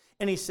eat?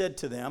 And he said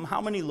to them,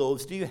 how many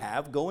loaves do you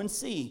have? Go and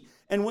see.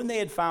 And when they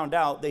had found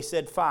out, they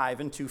said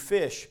 5 and 2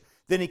 fish.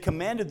 Then he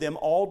commanded them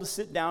all to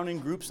sit down in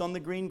groups on the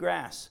green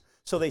grass.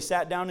 So they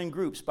sat down in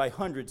groups by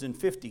hundreds and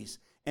fifties.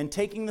 And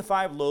taking the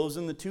 5 loaves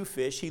and the 2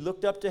 fish, he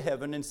looked up to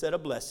heaven and said a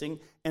blessing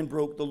and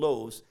broke the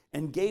loaves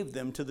and gave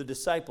them to the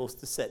disciples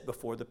to set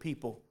before the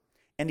people.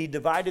 And he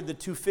divided the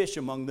 2 fish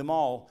among them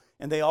all,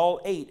 and they all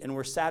ate and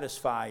were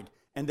satisfied.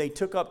 And they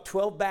took up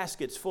 12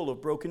 baskets full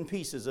of broken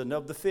pieces and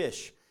of the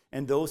fish.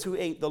 And those who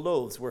ate the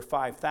loaves were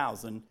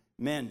 5,000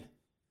 men.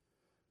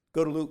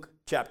 Go to Luke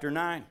chapter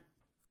 9.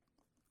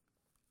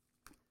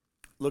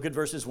 Look at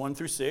verses 1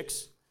 through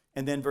 6,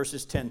 and then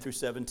verses 10 through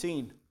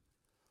 17.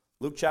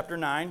 Luke chapter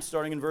 9,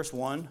 starting in verse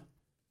 1.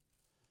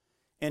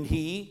 And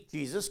he,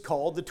 Jesus,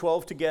 called the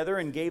 12 together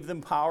and gave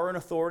them power and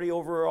authority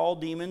over all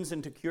demons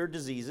and to cure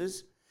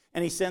diseases.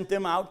 And he sent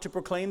them out to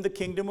proclaim the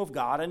kingdom of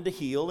God and to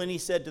heal. And he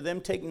said to them,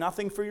 take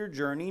nothing for your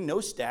journey, no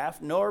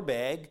staff, nor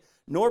bag,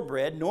 nor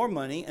bread, nor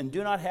money, and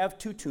do not have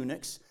 2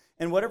 tunics.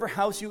 And whatever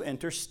house you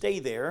enter, stay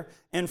there,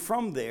 and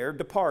from there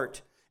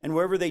depart. And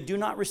wherever they do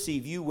not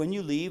receive you, when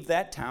you leave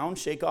that town,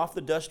 shake off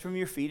the dust from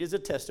your feet as a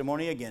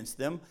testimony against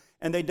them.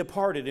 And they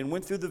departed and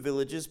went through the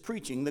villages,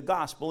 preaching the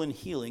gospel and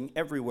healing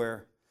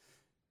everywhere.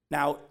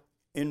 Now,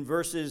 in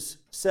verses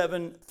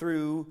 7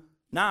 through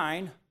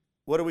 9,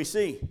 what do we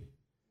see?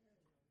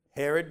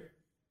 Herod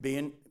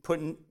being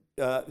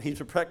he's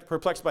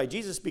perplexed by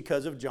Jesus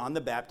because of John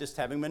the Baptist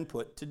having been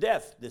put to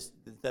death.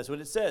 That's what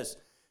it says.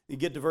 You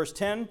get to verse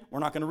 10, we're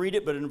not going to read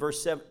it, but in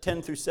verse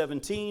 10 through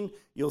 17,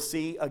 you'll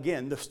see,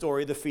 again, the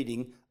story of the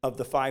feeding of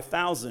the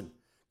 5,000.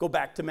 Go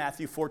back to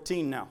Matthew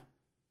 14 now.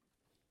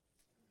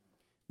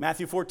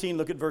 Matthew 14,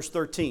 look at verse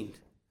 13.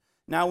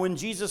 Now when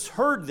Jesus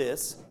heard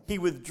this, he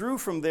withdrew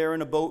from there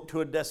in a boat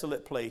to a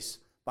desolate place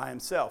by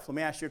himself. Let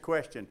me ask you a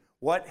question.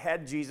 What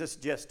had Jesus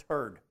just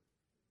heard?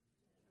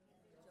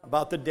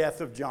 About the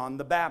death of John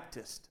the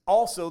Baptist.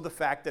 Also the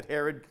fact that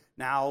Herod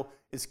now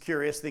is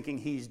curious, thinking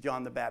he's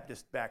John the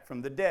Baptist back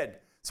from the dead.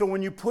 So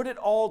when you put it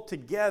all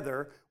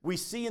together, we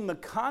see in the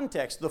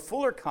context, the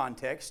fuller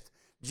context,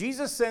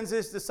 Jesus sends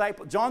his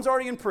disciples. John's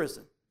already in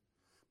prison.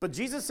 But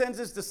Jesus sends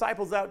his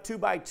disciples out 2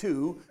 by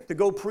 2 to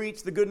go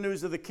preach the good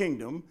news of the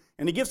kingdom.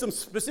 And he gives them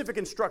specific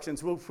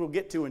instructions, which we'll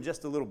get to in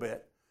just a little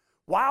bit.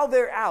 While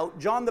they're out,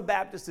 John the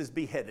Baptist is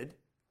beheaded.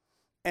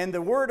 And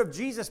the word of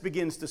Jesus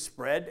begins to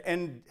spread.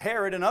 And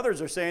Herod and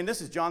others are saying,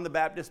 this is John the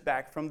Baptist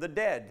back from the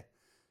dead.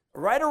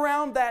 Right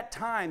around that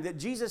time that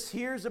Jesus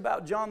hears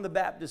about John the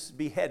Baptist's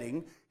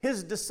beheading,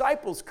 his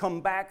disciples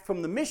come back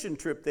from the mission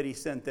trip that he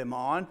sent them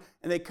on,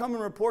 and they come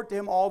and report to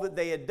him all that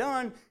they had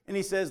done, and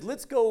he says,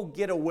 let's go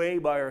get away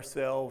by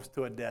ourselves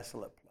to a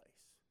desolate place.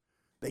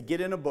 They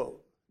get in a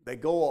boat. They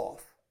go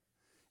off.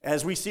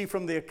 As we see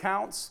from the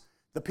accounts,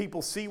 the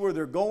people see where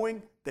they're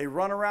going. They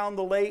run around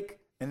the lake,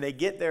 and they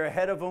get there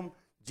ahead of them.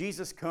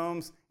 Jesus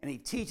comes, and he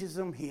teaches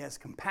them. He has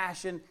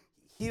compassion.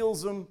 He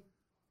heals them.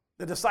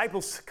 The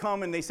disciples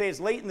come and they say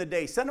it's late in the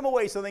day. Send them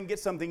away so they can get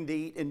something to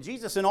eat. And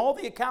Jesus, in all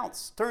the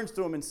accounts, turns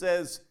to them and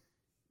says,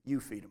 you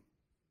feed them.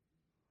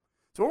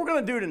 So what we're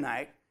going to do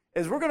tonight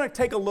is we're going to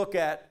take a look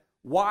at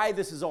why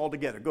this is all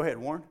together. Go ahead,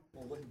 Warren.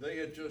 Well, they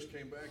had just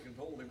came back and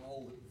told him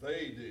all that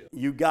they did.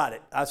 You got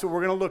it. That's what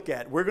we're going to look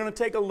at. We're going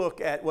to take a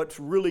look at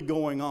what's really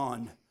going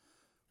on.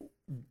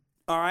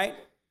 All right?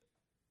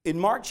 In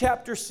Mark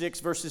chapter 6,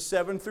 verses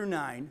 7 through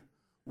 9,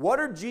 what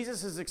are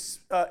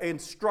Jesus'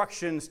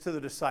 instructions to the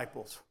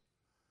disciples?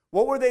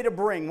 What were they to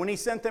bring when he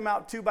sent them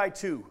out 2 by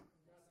 2?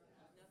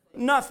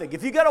 Nothing.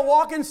 If you got a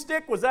walking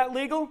stick, was that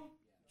legal?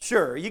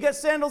 Sure. You got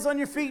sandals on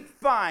your feet?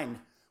 Fine.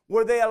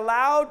 Were they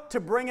allowed to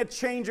bring a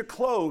change of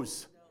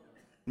clothes?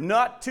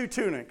 Not 2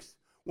 tunics.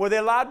 Were they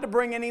allowed to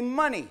bring any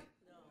money?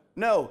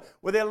 No.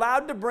 Were they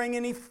allowed to bring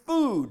any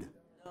food?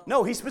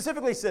 No. He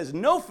specifically says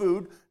no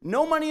food,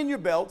 no money in your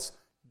belts,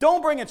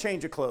 don't bring a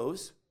change of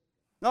clothes.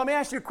 Now let me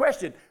ask you a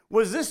question.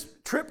 Was this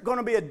trip going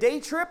to be a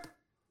day trip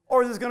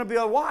or is this going to be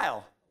a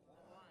while?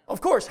 Of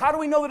course, how do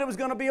we know that it was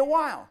going to be a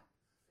while?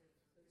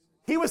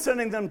 He was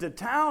sending them to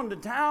town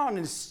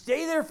and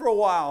stay there for a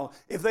while.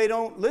 If they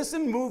don't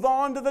listen, move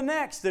on to the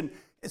next. And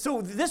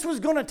so this was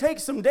going to take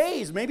some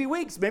days, maybe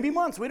weeks, maybe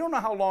months. We don't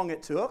know how long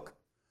it took.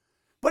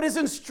 But his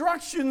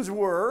instructions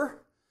were,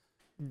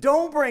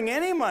 don't bring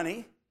any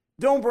money,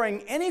 don't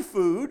bring any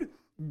food,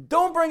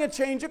 don't bring a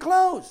change of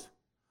clothes.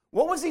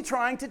 What was he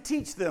trying to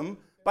teach them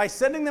by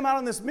sending them out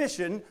on this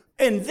mission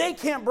and they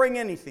can't bring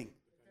anything?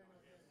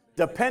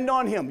 Depend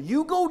on him.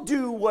 You go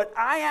do what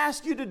I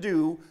ask you to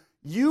do.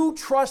 You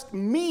trust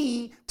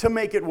me to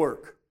make it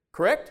work.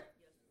 Correct?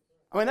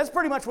 I mean, that's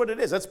pretty much what it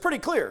is. That's pretty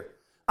clear.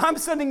 I'm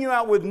sending you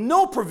out with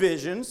no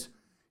provisions.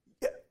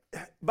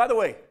 By the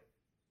way,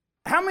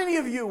 how many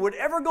of you would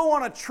ever go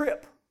on a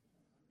trip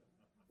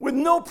with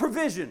no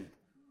provision?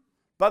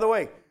 By the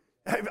way,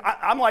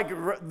 I'm like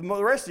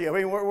the rest of you. I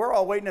mean, we're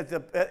all waiting at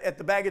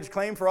the baggage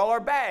claim for all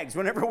our bags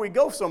whenever we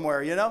go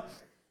somewhere, you know.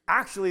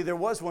 Actually, there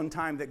was one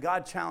time that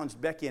God challenged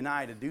Becky and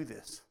I to do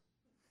this.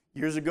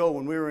 Years ago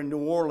when we were in New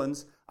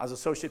Orleans, I was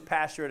associate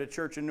pastor at a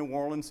church in New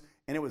Orleans,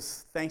 and it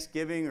was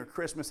Thanksgiving or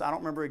Christmas. I don't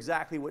remember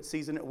exactly what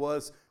season it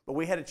was, but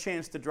we had a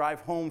chance to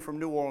drive home from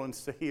New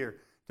Orleans to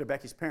here, to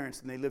Becky's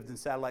parents, and they lived in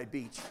Satellite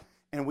Beach.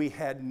 And we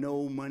had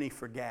no money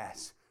for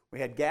gas. We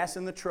had gas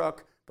in the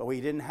truck, but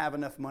we didn't have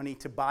enough money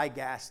to buy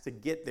gas to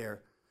get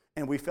there.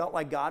 And we felt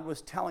like God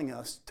was telling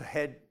us to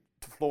head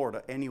to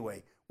Florida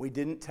anyway. We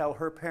didn't tell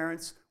her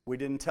parents. We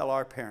didn't tell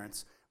our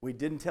parents. We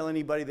didn't tell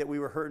anybody that we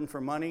were hurting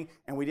for money,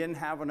 and we didn't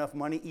have enough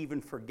money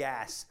even for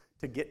gas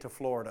to get to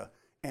Florida.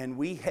 And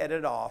we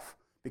headed off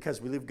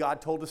because we believed God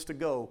told us to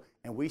go,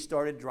 and we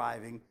started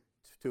driving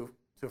to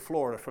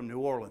Florida from New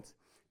Orleans.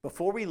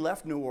 Before we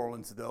left New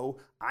Orleans, though,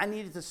 I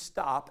needed to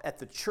stop at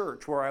the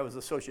church where I was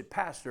associate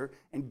pastor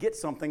and get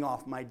something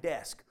off my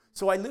desk.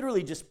 So I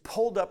literally just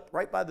pulled up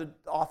right by the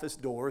office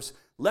doors,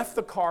 left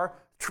the car,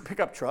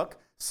 pickup truck,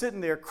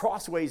 sitting there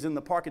crossways in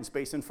the parking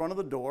space in front of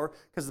the door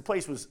because the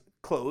place was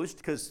closed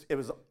because it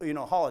was,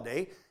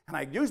 holiday. And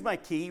I used my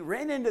key,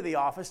 ran into the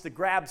office to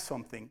grab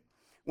something.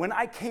 When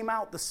I came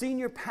out, the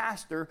senior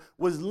pastor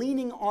was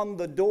leaning on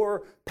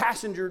the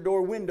passenger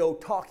door window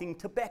talking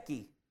to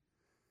Becky.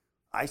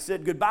 I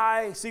said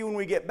goodbye, see you when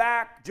we get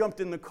back, jumped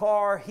in the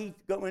car, he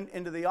went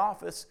into the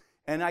office,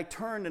 and I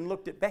turned and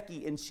looked at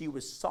Becky, and she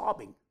was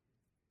sobbing.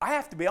 I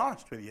have to be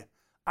honest with you,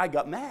 I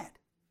got mad.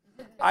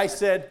 I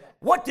said,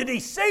 what did he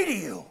say to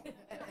you?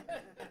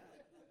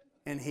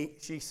 And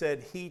she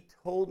said, he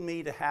told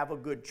me to have a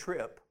good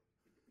trip,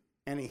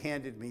 and he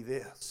handed me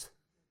this.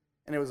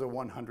 And it was a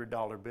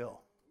 $100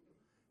 bill.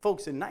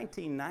 Folks, in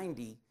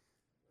 1990,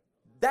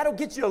 that'll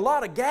get you a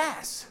lot of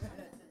gas.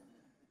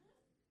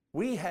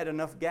 We had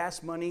enough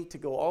gas money to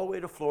go all the way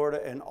to Florida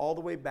and all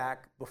the way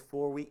back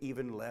before we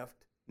even left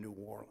New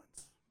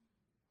Orleans.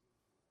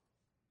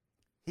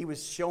 He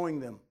was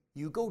showing them,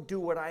 you go do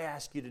what I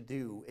ask you to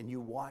do, and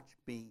you watch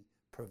me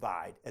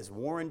provide. As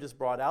Warren just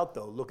brought out,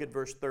 though, look at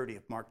verse 30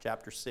 of Mark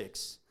chapter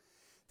 6.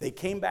 They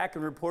came back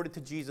and reported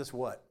to Jesus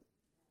what?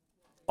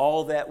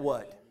 All that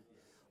what?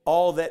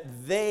 All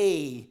that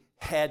they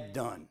had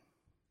done.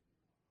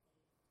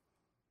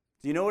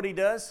 Do you know what he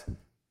does?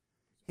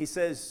 He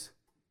says,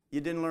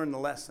 you didn't learn the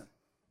lesson.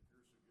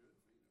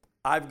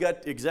 I've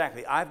got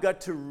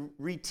to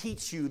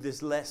reteach you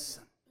this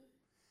lesson.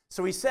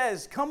 So he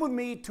says, come with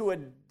me to a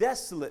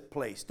desolate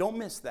place. Don't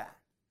miss that.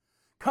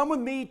 Come with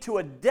me to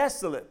a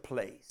desolate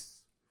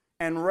place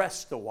and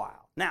rest a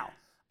while. Now,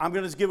 I'm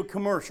going to give a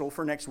commercial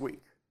for next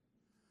week.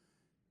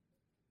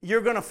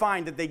 You're going to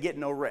find that they get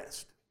no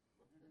rest.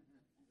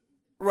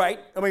 Right?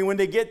 I mean, when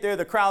they get there,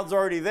 the crowd's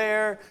already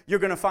there. You're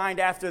going to find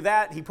after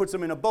that, he puts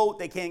them in a boat.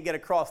 They can't get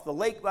across the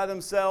lake by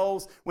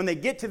themselves. When they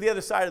get to the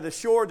other side of the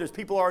shore, there's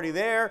people already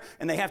there,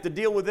 and they have to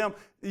deal with them.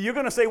 You're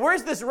going to say,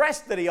 where's this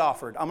rest that he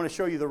offered? I'm going to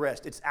show you the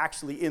rest. It's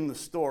actually in the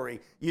story.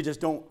 You just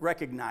don't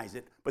recognize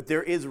it. But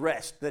there is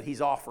rest that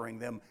he's offering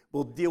them.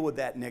 We'll deal with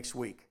that next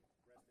week.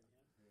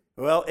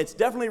 Well, it's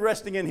definitely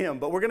resting in him,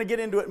 but we're going to get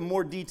into it in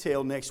more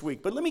detail next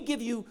week. But let me give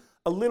you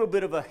a little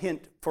bit of a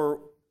hint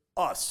for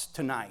us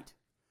tonight.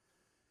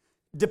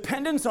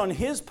 Dependence on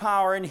his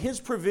power and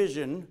his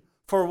provision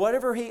for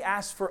whatever he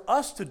asks for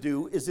us to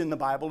do is in the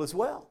Bible as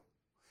well.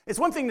 It's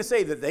one thing to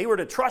say that they were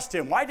to trust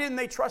him. Why didn't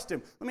they trust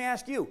him? Let me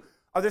ask you,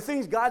 are there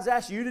things God's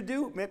asked you to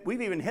do?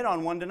 We've even hit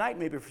on one tonight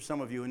maybe for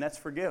some of you, and that's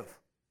forgive.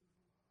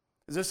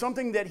 Is there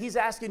something that he's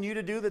asking you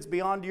to do that's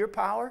beyond your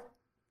power?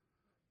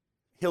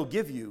 He'll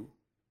give you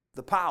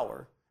the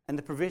power and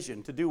the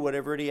provision to do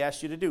whatever he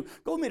asks you to do.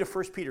 Go with me to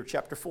 1 Peter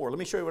chapter 4. Let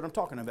me show you what I'm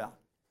talking about.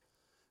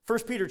 1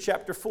 Peter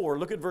chapter 4,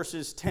 look at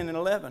verses 10 and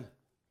 11.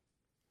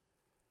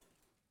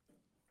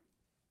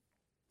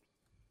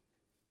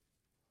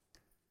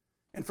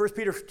 In 1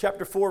 Peter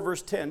chapter 4,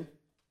 verse 10,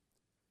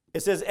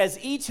 it says, as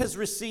each has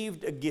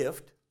received a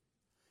gift,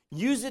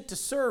 use it to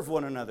serve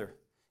one another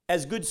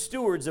as good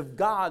stewards of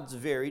God's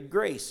varied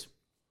grace.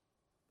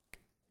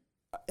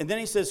 And then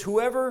he says,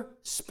 whoever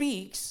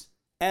speaks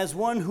as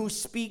one who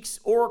speaks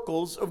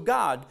oracles of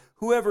God,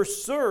 whoever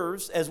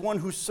serves as one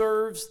who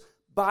serves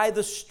by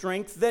the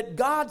strength that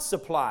God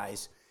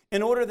supplies,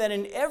 in order that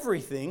in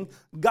everything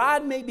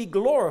God may be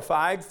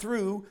glorified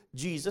through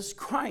Jesus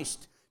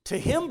Christ. To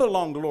him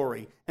belong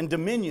glory and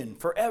dominion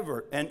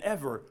forever and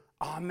ever.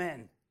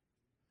 Amen.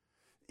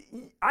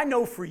 I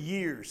know for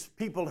years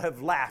people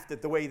have laughed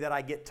at the way that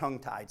I get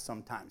tongue-tied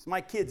sometimes.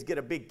 My kids get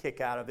a big kick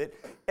out of it.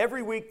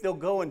 Every week they'll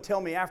go and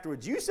tell me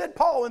afterwards, you said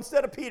Paul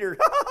instead of Peter.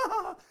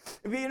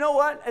 But you know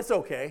what? It's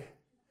okay.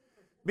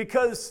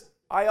 Because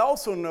I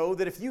also know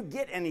that if you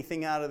get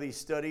anything out of these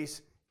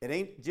studies, it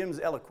ain't Jim's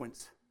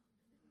eloquence.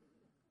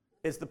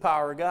 It's the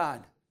power of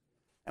God.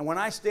 And when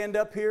I stand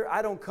up here,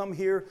 I don't come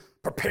here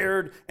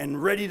prepared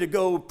and ready to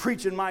go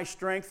preaching my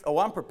strength. Oh,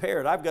 I'm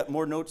prepared. I've got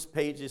more notes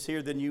pages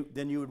here than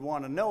you would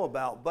want to know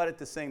about. But at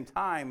the same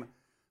time,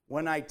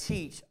 when I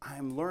teach,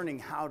 I'm learning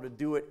how to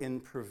do it in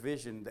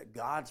provision that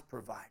God's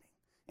providing,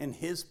 in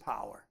his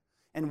power.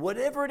 And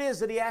whatever it is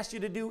that he asks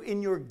you to do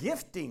in your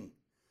gifting,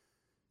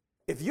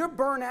 if you're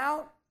burnt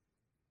out,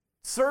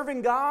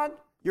 serving God,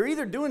 you're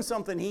either doing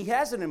something he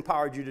hasn't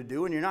empowered you to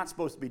do and you're not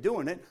supposed to be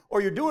doing it,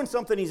 or you're doing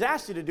something he's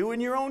asked you to do in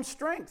your own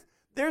strength.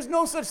 There's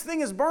no such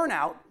thing as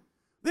burnout.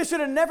 There should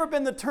have never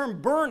been the term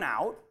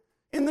burnout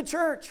in the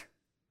church,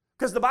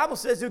 because the Bible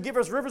says he'll give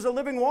us rivers of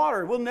living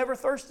water. We'll never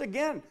thirst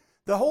again.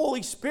 The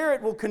Holy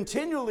Spirit will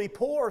continually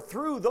pour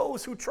through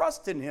those who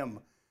trust in him.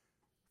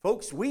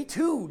 Folks, we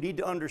too need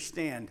to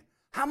understand,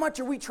 how much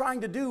are we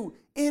trying to do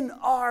in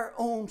our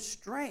own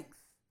strength?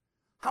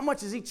 How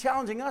much is he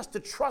challenging us to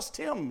trust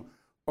him?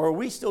 Or are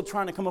we still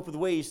trying to come up with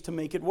ways to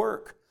make it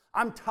work?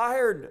 I'm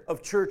tired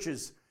of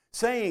churches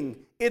saying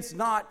it's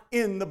not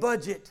in the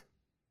budget.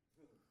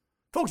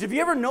 Folks, have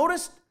you ever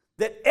noticed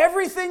that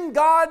everything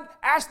God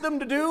asked them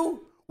to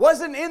do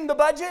wasn't in the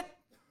budget?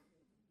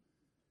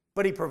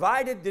 But he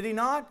provided, did he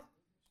not?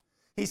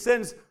 He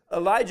sends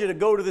Elijah to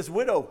go to this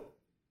widow,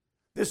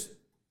 this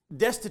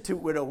destitute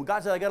widow. When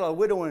God said, I got a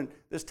widow in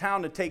this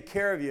town to take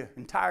care of you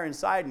in Tyre and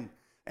Sidon.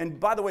 And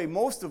by the way,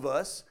 most of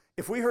us,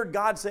 if we heard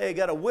God say, I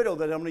got a widow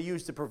that I'm going to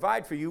use to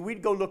provide for you,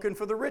 we'd go looking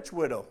for the rich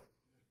widow,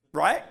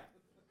 right?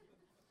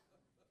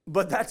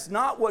 But that's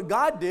not what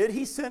God did.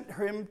 He sent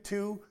him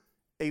to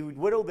a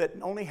widow that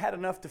only had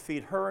enough to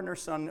feed her and her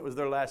son. It was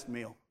their last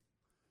meal.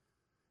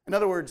 In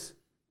other words,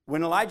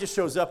 when Elijah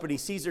shows up and he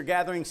sees her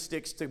gathering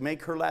sticks to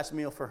make her last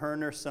meal for her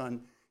and her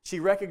son, she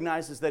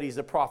recognizes that he's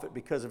a prophet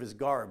because of his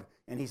garb.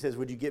 And he says,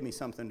 would you get me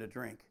something to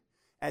drink?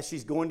 As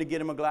she's going to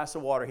get him a glass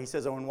of water, he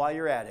says, oh, and while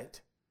you're at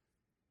it,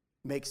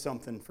 make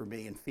something for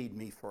me and feed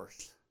me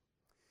first.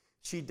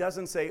 She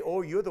doesn't say,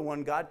 oh, you're the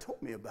one God told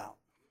me about.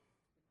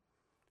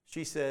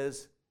 She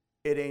says,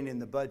 it ain't in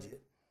the budget.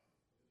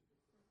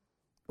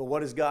 But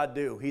what does God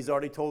do? He's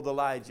already told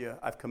Elijah,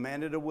 I've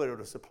commanded a widow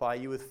to supply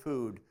you with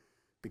food.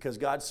 Because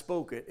God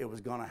spoke it, it was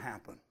going to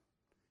happen.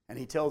 And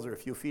he tells her,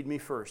 if you feed me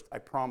first, I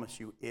promise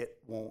you it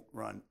won't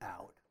run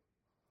out.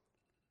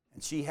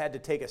 And she had to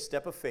take a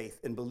step of faith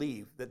and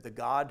believe that the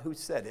God who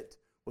said it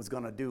was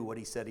going to do what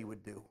he said he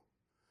would do.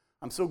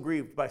 I'm so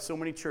grieved by so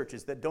many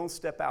churches that don't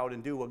step out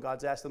and do what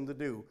God's asked them to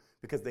do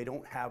because they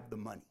don't have the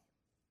money.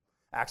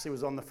 I actually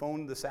was on the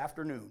phone this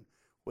afternoon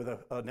with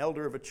an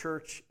elder of a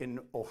church in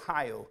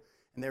Ohio,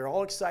 And they're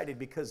all excited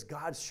because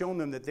God's shown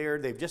them that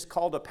they've just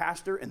called a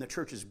pastor and the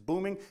church is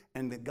booming,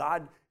 and that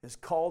God has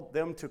called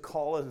them to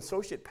call an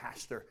associate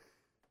pastor.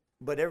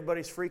 But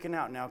everybody's freaking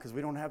out now because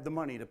we don't have the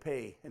money to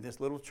pay in this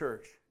little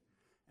church.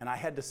 And I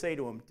had to say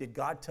to them, did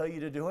God tell you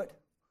to do it?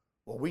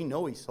 Well, we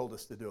know He's told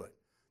us to do it.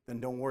 Then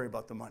don't worry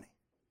about the money.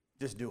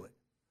 Just do it.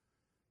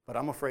 But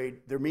I'm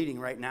afraid they're meeting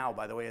right now,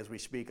 by the way, as we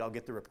speak. I'll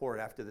get the report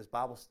after this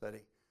Bible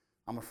study.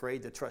 I'm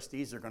afraid the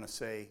trustees are going to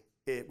say,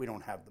 we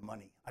don't have the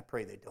money. I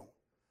pray they don't.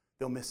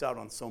 They'll miss out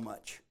on so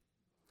much.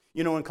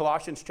 You know, in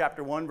Colossians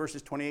chapter 1,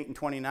 verses 28 and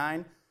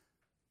 29,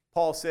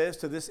 Paul says,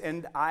 to this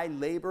end I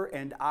labor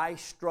and I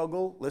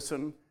struggle,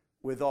 listen,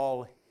 with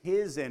all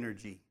His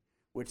energy,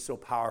 which so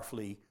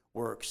powerfully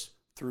works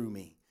through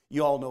me.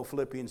 You all know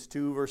Philippians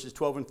 2, verses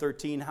 12 and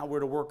 13, how we're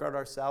to work out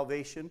our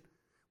salvation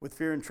with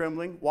fear and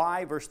trembling.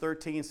 Why? Verse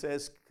 13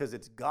 says, because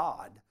it's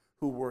God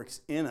who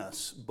works in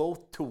us,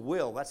 both to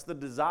will, that's the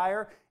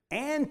desire,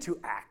 and to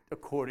act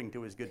according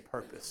to His good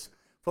purpose.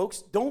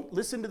 Folks, don't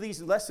listen to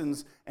these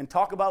lessons and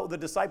talk about the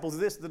disciples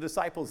this, the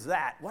disciples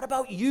that. What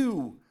about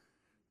you?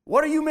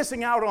 What are you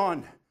missing out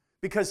on?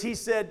 Because He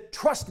said,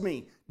 trust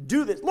me,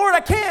 do this. Lord,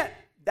 I can't.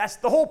 That's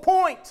the whole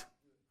point.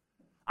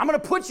 I'm going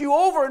to put you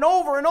over and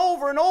over and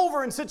over and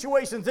over in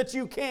situations that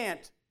you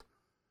can't.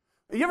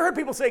 You ever heard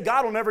people say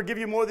God will never give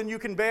you more than you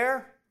can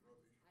bear?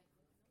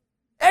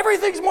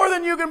 Everything's more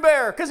than you can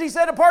bear, because He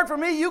said, apart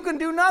from me, you can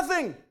do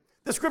nothing.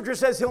 The scripture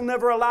says He'll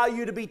never allow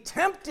you to be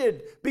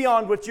tempted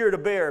beyond what you're to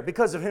bear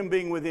because of Him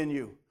being within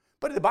you.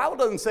 But the Bible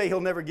doesn't say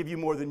He'll never give you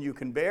more than you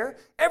can bear.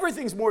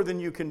 Everything's more than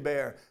you can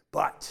bear.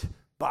 But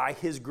by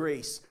His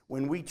grace,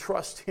 when we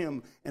trust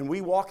Him and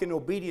we walk in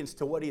obedience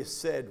to what He has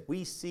said,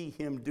 we see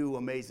Him do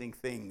amazing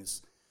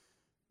things.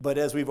 But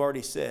as we've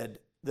already said,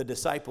 the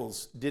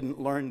disciples didn't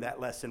learn that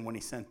lesson when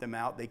He sent them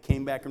out. They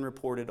came back and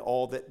reported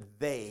all that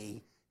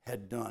they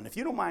had done. If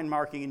you don't mind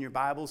marking in your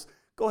Bibles,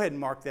 go ahead and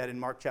mark that in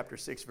Mark chapter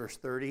 6, verse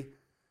 30.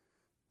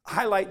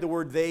 Highlight the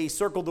word they,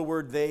 circle the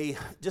word they.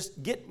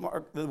 Just get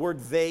the word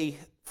they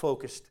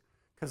focused,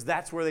 because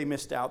that's where they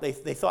missed out. They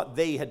thought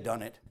they had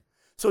done it.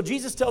 So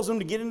Jesus tells them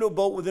to get into a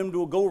boat with Him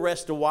to go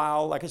rest a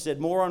while. Like I said,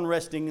 more on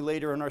resting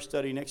later in our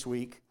study next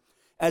week.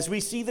 As we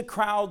see the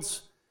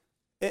crowds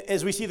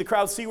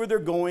see where they're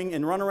going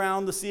and run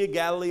around the Sea of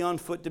Galilee on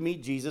foot to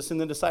meet Jesus, and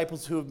the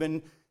disciples who have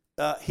been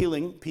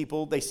healing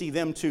people, they see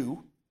them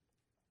too.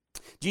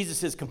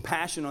 Jesus has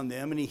compassion on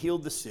them, and He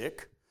healed the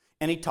sick,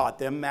 and He taught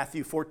them.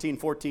 Matthew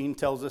 14:14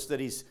 tells us that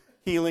He's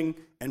healing,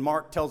 and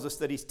Mark tells us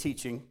that He's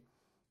teaching.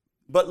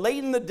 But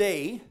late in the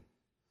day,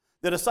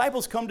 the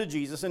disciples come to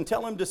Jesus and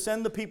tell Him to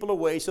send the people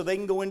away so they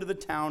can go into the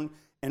town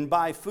and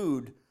buy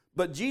food.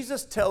 But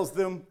Jesus tells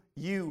them,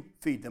 you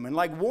feed them. And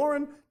like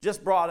Warren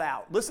just brought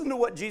out, listen to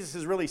what Jesus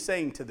is really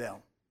saying to them.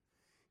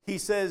 He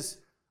says,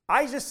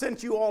 I just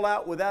sent you all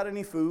out without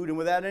any food and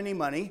without any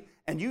money,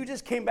 and you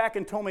just came back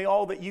and told me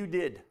all that you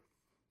did.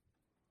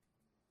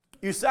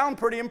 You sound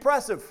pretty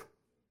impressive.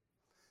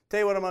 Tell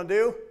you what I'm going to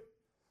do.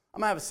 I'm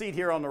going to have a seat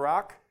here on the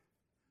rock.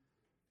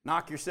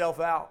 Knock yourself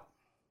out.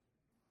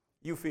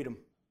 You feed them.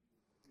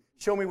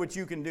 Show me what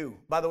you can do.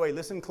 By the way,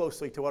 listen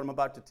closely to what I'm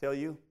about to tell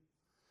you.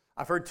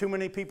 I've heard too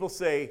many people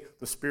say,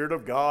 the Spirit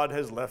of God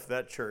has left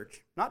that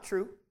church. Not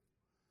true.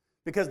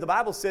 Because the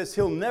Bible says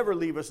He'll never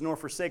leave us nor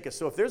forsake us.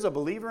 So if there's a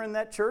believer in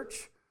that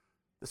church,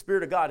 the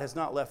Spirit of God has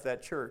not left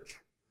that church.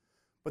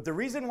 But the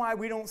reason why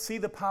we don't see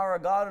the power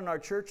of God in our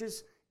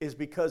churches is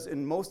because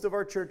in most of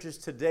our churches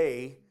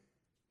today,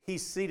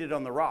 He's seated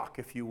on the rock,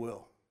 if you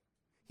will.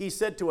 He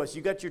said to us,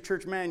 you got your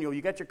church manual,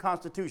 you got your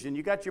constitution,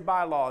 you got your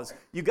bylaws,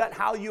 you got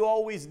how you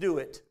always do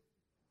it.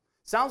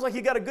 Sounds like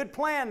you got a good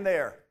plan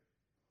there.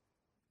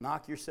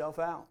 Knock yourself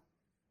out.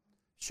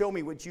 Show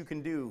me what you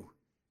can do.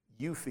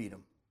 You feed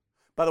them.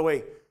 By the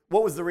way,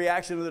 what was the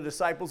reaction of the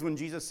disciples when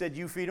Jesus said,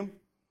 you feed them?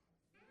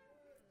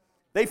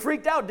 They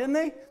freaked out, didn't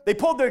they? They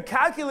pulled their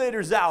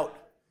calculators out.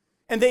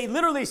 And they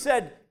literally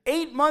said,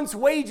 8 months'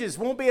 wages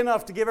won't be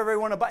enough to give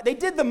everyone a bite. They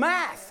did the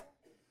math.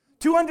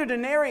 200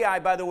 denarii,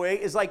 by the way,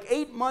 is like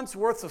 8 months'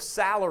 worth of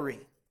salary.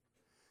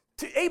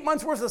 8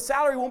 months' worth of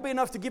salary won't be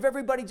enough to give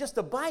everybody just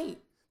a bite.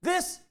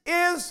 This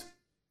is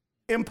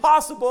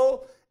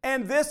impossible,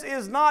 and this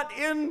is not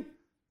in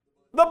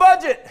the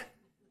budget.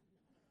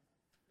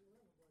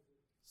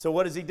 So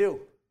what does He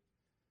do?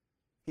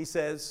 He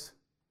says,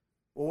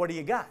 well, what do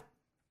you got?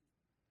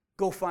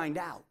 Go find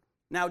out.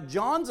 Now,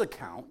 John's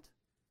account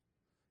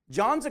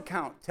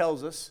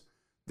tells us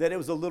that it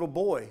was a little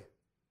boy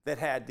that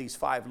had these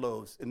 5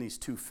 loaves and these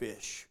 2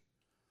 fish.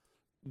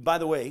 By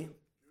the way,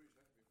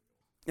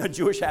 a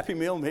Jewish Happy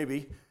Meal,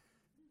 maybe.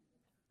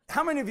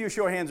 How many of you,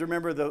 show of hands,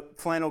 remember the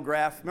flannel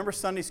graph? Remember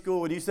Sunday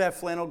school when you used to have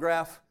flannel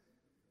graph?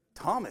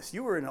 Thomas,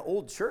 you were in an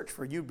old church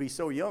for you to be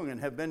so young and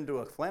have been to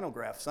a flannel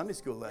graph Sunday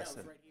school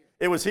lesson.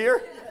 It was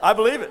here? I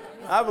believe it.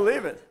 I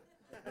believe it.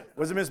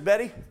 Was it Miss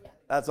Betty?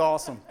 That's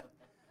awesome.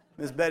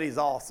 Miss Betty's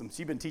awesome.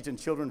 She's been teaching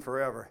children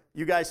forever.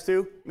 You guys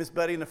too? Miss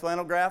Betty and the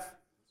flannel graph?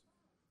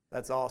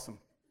 That's awesome.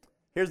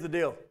 Here's the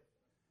deal.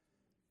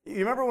 You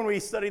remember when we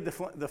studied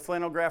the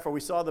flannel graph, or we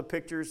saw the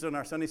pictures in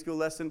our Sunday school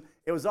lesson?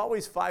 It was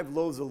always 5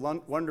 loaves of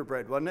Wonder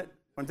Bread, wasn't it?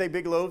 Weren't they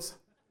big loaves?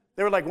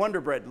 They were like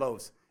Wonder Bread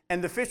loaves.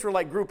 And the fish were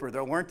like grouper,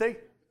 though, weren't they?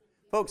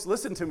 Folks,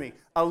 listen to me.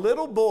 A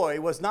little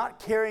boy was not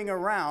carrying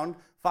around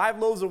 5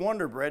 loaves of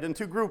Wonder Bread and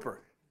 2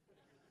 grouper.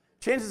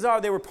 Chances are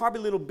they were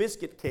probably little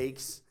biscuit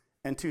cakes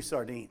and 2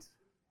 sardines.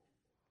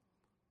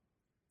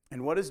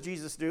 And what does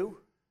Jesus do?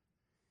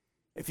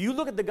 If you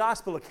look at the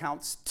gospel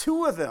accounts,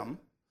 2 of them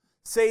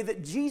say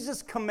that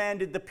Jesus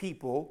commanded the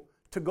people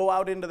to go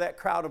out into that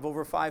crowd of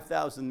over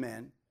 5,000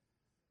 men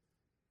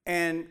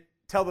and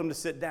tell them to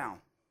sit down.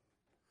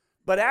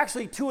 But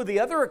actually, 2 of the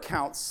other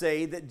accounts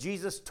say that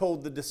Jesus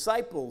told the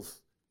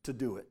disciples to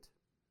do it.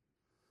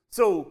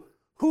 So,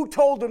 who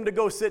told them to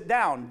go sit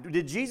down?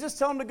 Did Jesus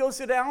tell them to go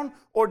sit down,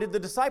 or did the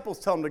disciples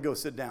tell them to go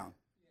sit down?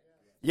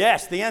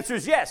 Yes, the answer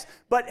is yes.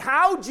 But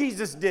how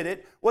Jesus did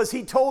it was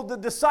he told the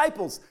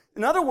disciples.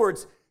 In other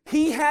words,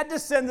 he had to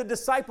send the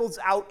disciples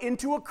out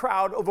into a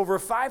crowd of over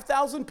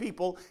 5,000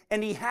 people,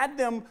 and he had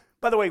them,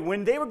 by the way,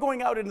 when they were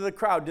going out into the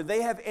crowd, did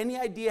they have any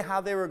idea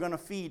how they were going to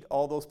feed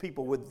all those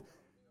people?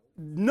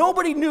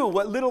 Nobody knew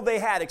what little they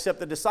had except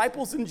the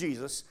disciples and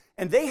Jesus,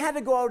 and they had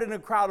to go out in a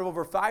crowd of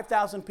over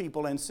 5,000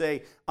 people and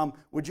say,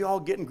 would you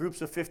all get in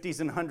groups of 50s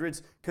and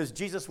 100s? Because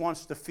Jesus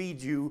wants to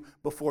feed you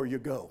before you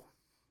go.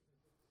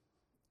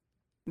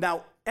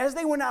 Now, as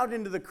they went out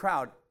into the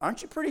crowd,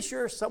 aren't you pretty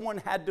sure someone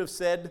had to have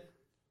said,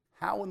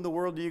 how in the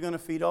world are you going to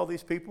feed all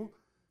these people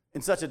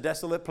in such a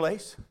desolate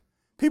place?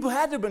 People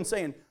had to have been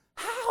saying,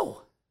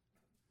 how?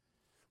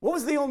 What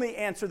was the only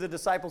answer the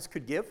disciples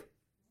could give?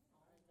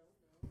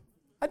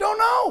 I don't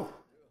know.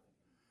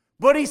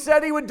 But he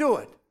said he would do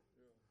it.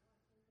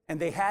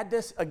 And they had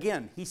this,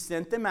 again, he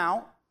sent them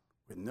out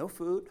with no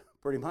food,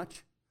 pretty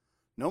much,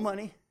 no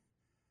money,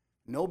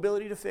 no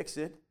ability to fix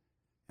it.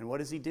 And what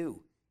does he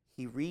do?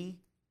 He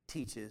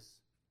reteaches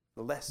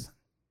the lesson.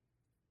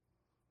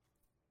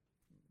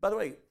 By the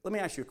way, let me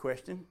ask you a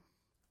question.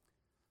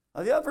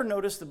 Have you ever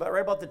noticed right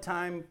about the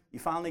time you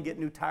finally get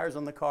new tires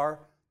on the car,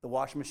 the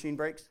washing machine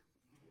breaks?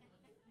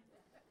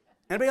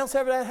 Anybody else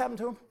ever that happen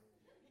to them?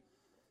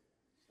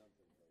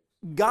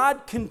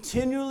 God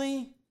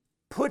continually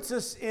puts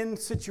us in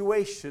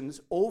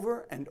situations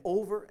over and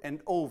over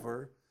and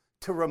over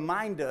to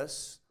remind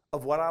us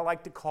of what I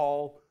like to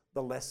call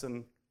the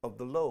lesson of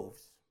the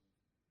loaves.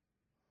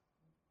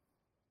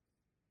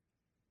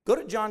 Go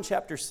to John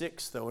chapter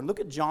 6, though, and look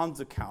at John's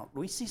account.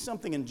 We see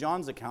something in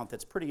John's account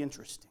that's pretty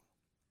interesting.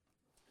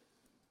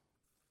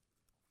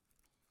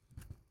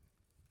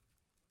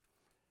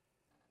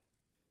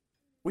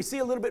 We see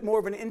a little bit more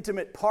of an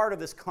intimate part of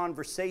this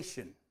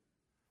conversation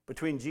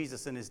between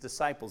Jesus and his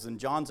disciples in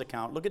John's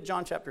account. Look at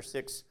John chapter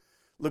 6.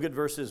 Look at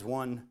verses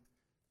 1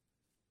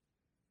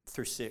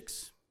 through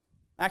 6.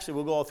 Actually,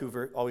 we'll go all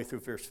the way through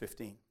verse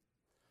 15.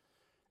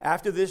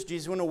 After this,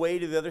 Jesus went away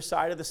to the other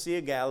side of the Sea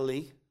of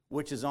Galilee,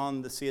 which is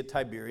on the Sea of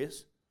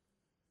Tiberias.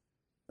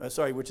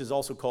 Which is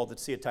also called the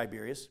Sea of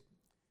Tiberias.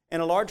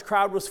 And a large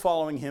crowd was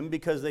following him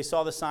because they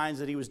saw the signs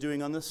that he was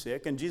doing on the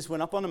sick. And Jesus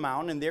went up on a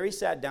mountain, and there he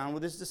sat down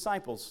with his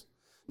disciples.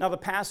 Now the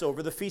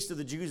Passover, the feast of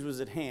the Jews, was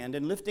at hand.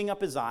 And lifting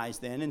up his eyes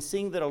then, and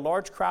seeing that a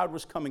large crowd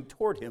was coming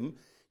toward him,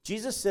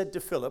 Jesus said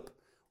to Philip,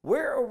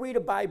 "Where are we to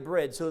buy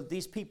bread so that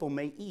these people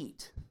may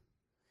eat?"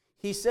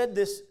 He said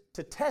this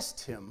to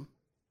test him,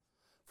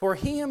 for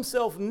he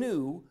himself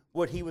knew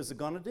what he was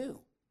going to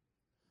do.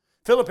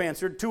 Philip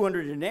answered,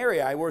 200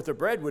 denarii worth of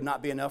bread would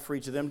not be enough for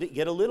each of them to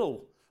get a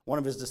little. One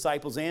of his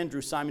disciples,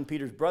 Andrew, Simon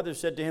Peter's brother,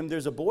 said to him,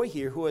 "There's a boy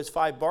here who has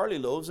 5 barley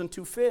loaves and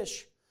 2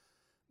 fish.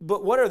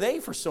 But what are they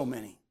for so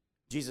many?"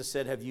 Jesus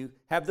said,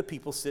 have the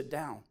people sit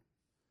down.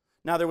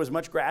 Now there was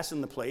much grass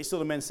in the place, so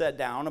the men sat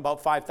down,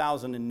 about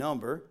 5,000 in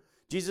number.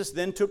 Jesus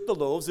then took the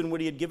loaves, and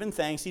when he had given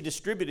thanks, he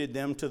distributed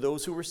them to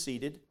those who were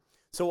seated.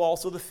 So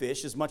also the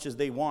fish, as much as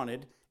they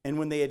wanted. And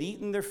when they had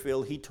eaten their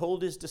fill, he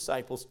told his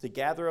disciples to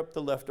gather up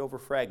the leftover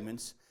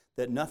fragments,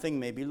 that nothing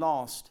may be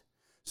lost.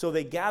 So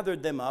they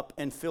gathered them up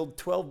and filled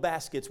 12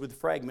 baskets with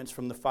fragments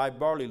from the 5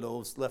 barley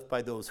loaves left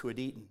by those who had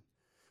eaten.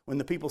 When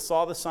the people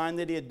saw the sign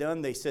that he had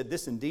done, they said,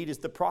 "This indeed is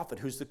the prophet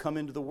who's to come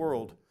into the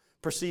world."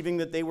 Perceiving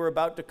that they were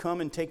about to come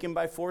and take him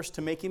by force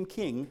to make him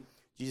king,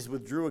 Jesus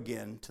withdrew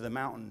again to the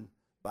mountain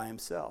by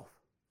himself.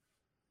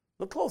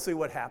 Look closely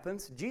what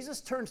happens.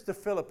 Jesus turns to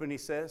Philip and he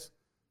says,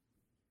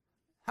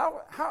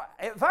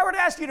 if I were to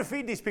ask you to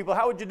feed these people,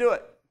 how would you do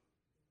it?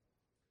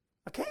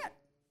 I can't.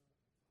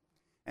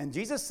 And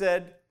Jesus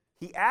said,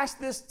 he asked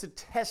this to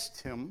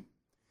test him.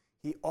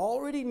 He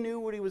already knew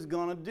what he was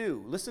going to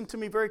do. Listen to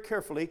me very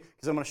carefully,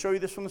 because I'm going to show you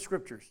this from the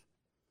scriptures.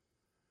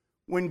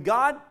 When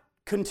God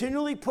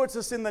continually puts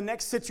us in the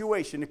next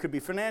situation, it could be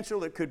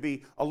financial, it could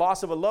be a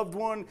loss of a loved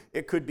one,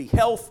 it could be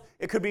health,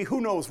 it could be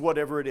who knows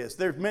whatever it is.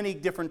 There's many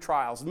different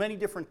trials, many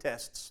different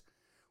tests.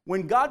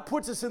 When God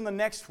puts us in the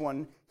next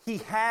one, he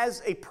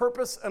has a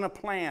purpose and a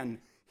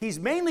plan. He's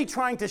mainly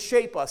trying to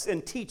shape us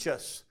and teach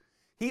us.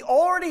 He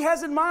already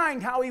has in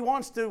mind how he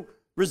wants to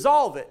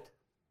resolve it.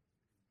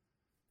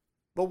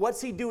 But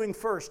what's he doing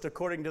first,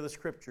 according to the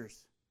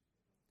scriptures?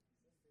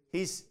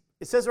 He's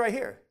It says right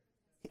here,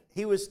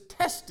 he was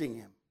testing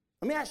him.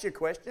 Let me ask you a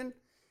question.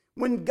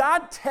 When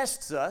God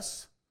tests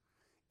us,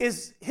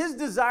 is his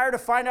desire to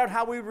find out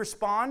how we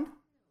respond?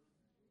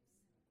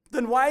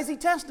 Then why is he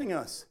testing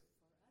us?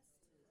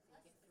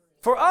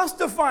 For us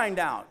to find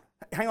out.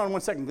 Hang on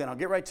one second, Glenn. I'll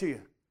get right to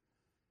you.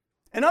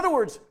 In other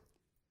words,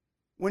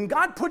 when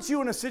God puts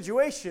you in a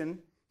situation,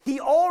 he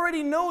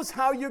already knows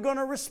how you're going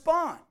to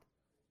respond.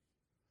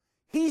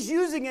 He's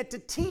using it to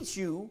teach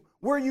you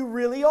where you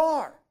really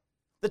are.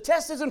 The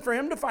test isn't for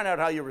him to find out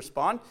how you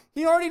respond.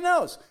 He already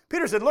knows.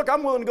 Peter said, look,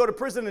 I'm willing to go to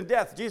prison and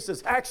death. Jesus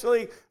says,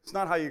 actually, it's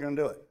not how you're going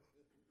to do it.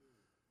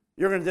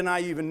 You're going to deny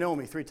you even know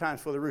me 3 times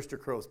before the rooster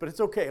crows. But it's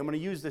okay. I'm going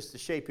to use this to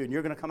shape you, and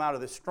you're going to come out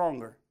of this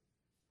stronger.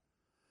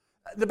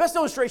 The best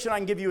illustration I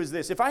can give you is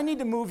this. If I need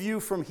to move you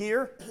from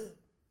here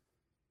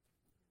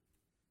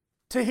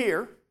to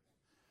here,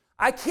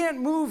 I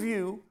can't move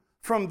you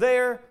from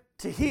there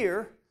to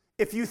here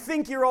if you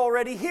think you're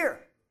already here.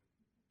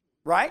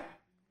 Right?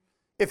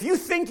 If you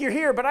think you're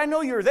here, but I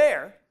know you're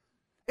there,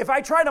 if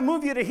I try to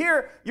move you to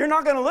here, you're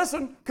not going to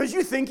listen because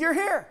you think you're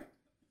here.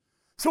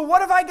 So what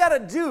have I got to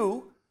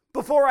do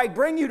before I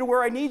bring you to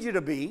where I need you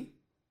to be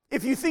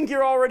if you think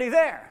you're already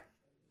there?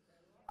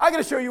 I got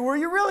to show you where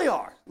you really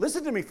are.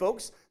 Listen to me,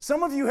 folks.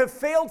 Some of you have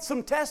failed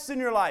some tests in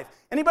your life.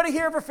 Anybody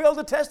here ever failed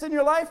a test in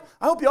your life?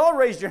 I hope you all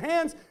raised your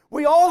hands.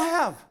 We all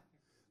have.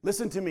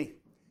 Listen to me.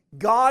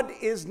 God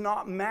is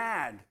not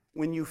mad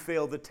when you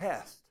fail the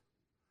test.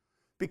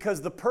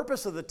 Because the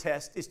purpose of the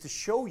test is to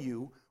show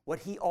you what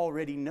he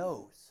already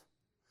knows.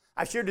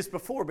 I've shared this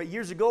before, but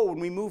years ago when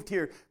we moved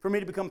here for me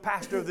to become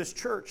pastor of this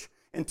church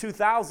in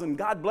 2000,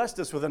 God blessed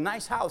us with a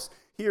nice house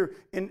here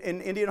in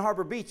Indian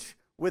Harbor Beach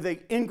with an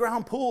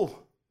in-ground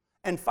pool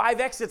and 5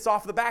 exits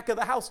off the back of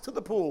the house to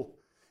the pool.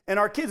 And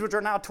our kids, which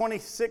are now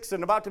 26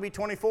 and about to be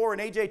 24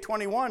 and AJ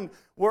 21,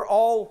 were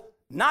all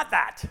not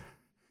that.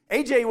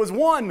 AJ was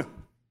 1.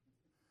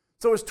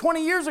 So it was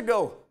 20 years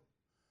ago.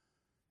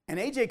 And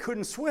AJ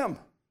couldn't swim.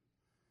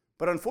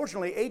 But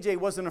unfortunately, AJ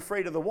wasn't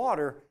afraid of the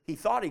water. He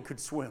thought he could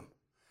swim.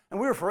 And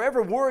we were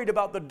forever worried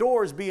about the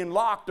doors being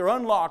locked or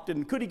unlocked,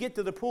 and could he get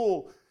to the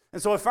pool?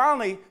 And so I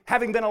finally,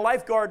 having been a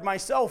lifeguard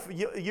myself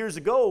years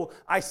ago,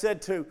 I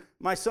said to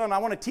my son, I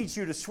want to teach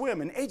you to swim.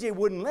 And AJ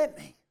wouldn't let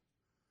me.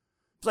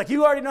 It's like,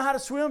 you already know how to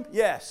swim?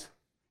 Yes.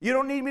 You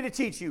don't need me to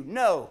teach you?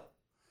 No.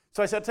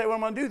 So I said, I'll tell you what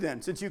I'm going to do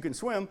then. Since you can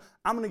swim,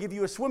 I'm going to give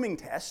you a swimming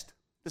test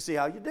to see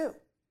how you do.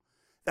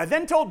 I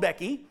then told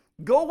Becky,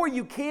 go where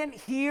you can't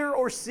hear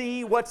or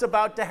see what's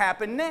about to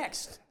happen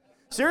next.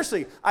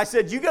 Seriously, I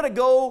said, you got to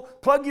go,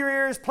 plug your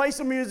ears, play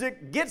some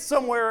music, get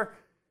somewhere,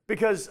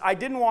 because I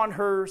didn't want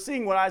her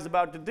seeing what I was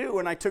about to do.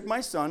 And I took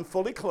my son,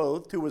 fully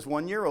clothed, who was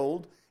 1 year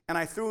old, and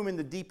I threw him in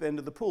the deep end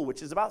of the pool,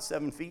 which is about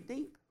 7 feet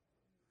deep.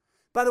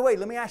 By the way,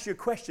 let me ask you a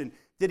question.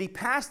 Did he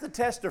pass the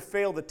test or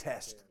fail the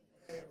test?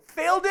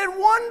 Failed it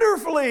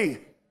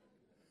wonderfully.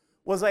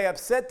 Was I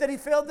upset that he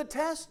failed the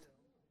test?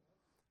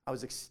 I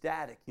was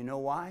ecstatic. You know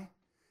why?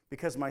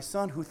 Because my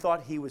son, who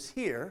thought he was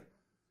here,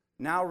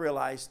 now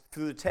realized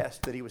through the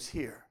test that he was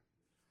here.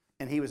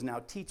 And he was now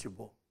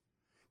teachable.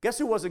 Guess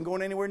who wasn't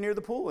going anywhere near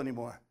the pool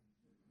anymore?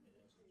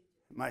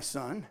 My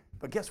son.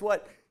 But guess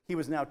what? He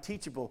was now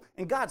teachable.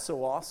 And God's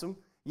so awesome.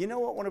 You know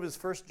what one of his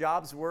first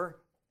jobs were?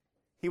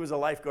 He was a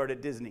lifeguard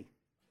at Disney.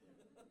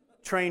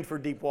 Trained for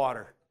deep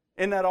water.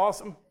 Isn't that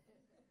awesome?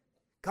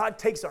 God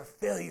takes our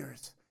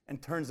failures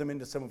and turns them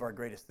into some of our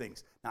greatest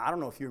things. Now, I don't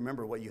know if you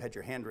remember what you had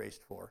your hand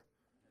raised for.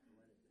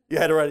 You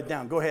had to write it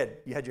down. Go ahead.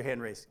 You had your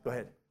hand raised. Go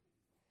ahead.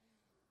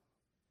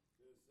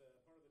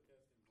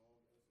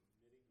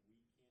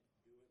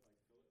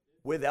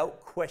 Without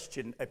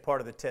question, a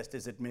part of the test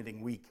is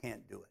admitting we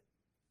can't do it.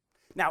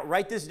 Now,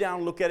 write this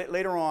down. Look at it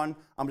later on.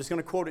 I'm just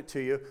going to quote it to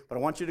you, but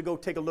I want you to go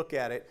take a look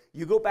at it.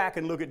 You go back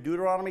and look at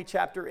Deuteronomy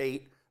chapter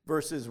 8,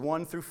 verses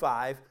 1 through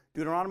 5.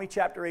 Deuteronomy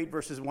chapter 8,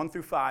 verses 1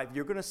 through 5.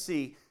 You're going to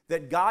see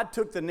that God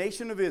took the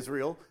nation of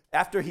Israel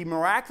after he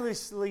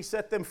miraculously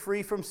set them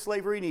free from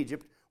slavery in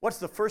Egypt. What's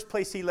the first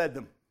place he led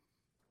them?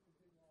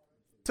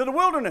 To the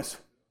wilderness.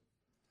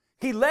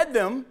 He led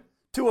them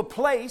to a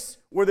place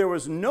where there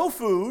was no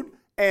food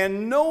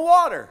and no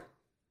water.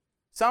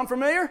 Sound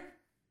familiar?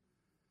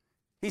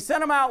 He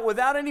sent them out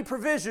without any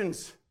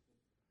provisions.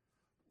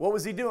 What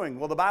was he doing?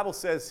 Well, the Bible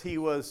says he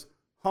was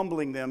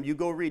humbling them. You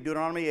go read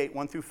Deuteronomy 8,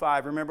 1 through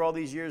 5. Remember all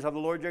these years how the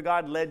Lord your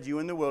God led you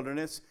in the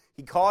wilderness.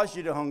 He caused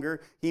you to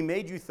hunger. He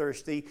made you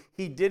thirsty.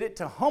 He did it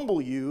to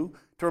humble you,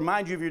 to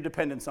remind you of your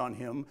dependence on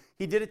him.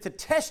 He did it to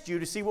test you,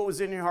 to see what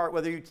was in your heart,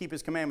 whether you'd keep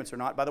his commandments or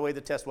not. By the way,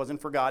 the test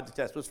wasn't for God. The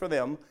test was for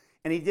them.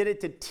 And he did it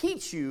to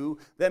teach you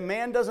that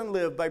man doesn't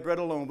live by bread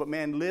alone, but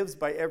man lives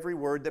by every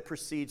word that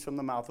proceeds from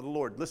the mouth of the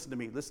Lord. Listen to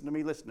me, listen to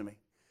me, listen to me.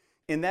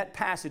 In that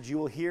passage, you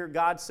will hear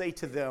God say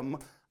to them,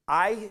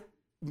 I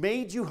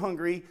made you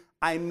hungry,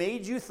 I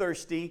made you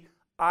thirsty,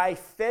 I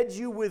fed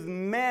you with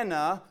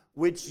manna,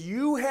 which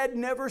you had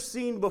never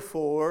seen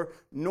before,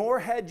 nor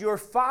had your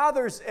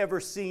fathers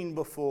ever seen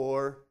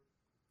before,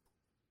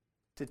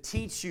 to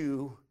teach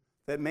you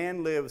that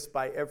man lives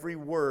by every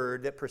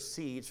word that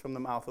proceeds from the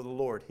mouth of the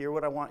Lord. Hear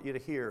what I want you to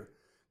hear.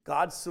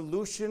 God's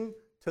solution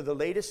to the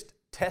latest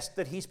test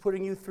that he's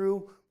putting you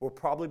through will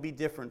probably be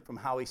different from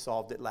how he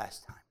solved it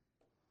last time.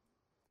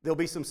 There'll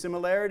be some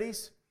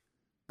similarities,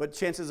 but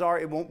chances are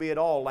it won't be at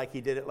all like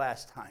he did it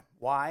last time.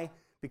 Why?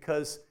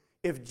 Because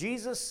if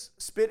Jesus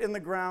spit in the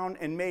ground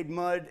and made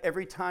mud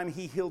every time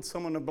he healed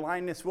someone of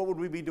blindness, what would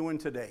we be doing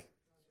today?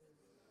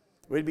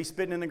 We'd be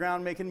spitting in the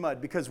ground making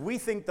mud, because we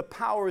think the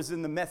power is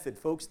in the method.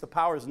 Folks, the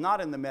power is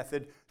not in the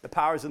method. The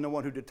power is in the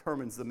one who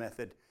determines the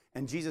method.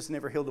 And Jesus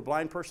never healed a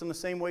blind person the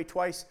same way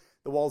twice.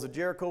 The walls of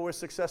Jericho were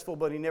successful,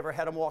 but he never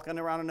had them walking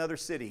around another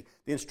city.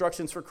 The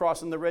instructions for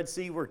crossing the Red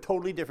Sea were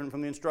totally different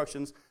from the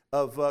instructions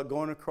of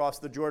going across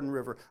the Jordan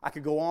River. I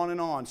could go on and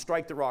on.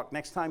 Strike the rock.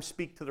 Next time,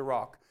 speak to the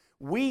rock.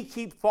 We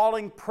keep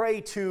falling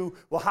prey to,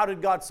 well, how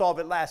did God solve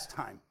it last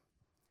time?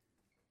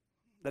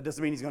 That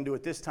doesn't mean he's going to do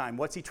it this time.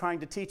 What's he trying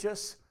to teach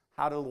us?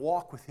 How to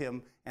walk with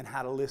him and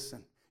how to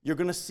listen. You're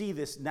going to see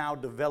this now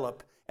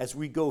develop as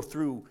we go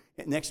through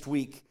next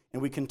week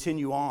and we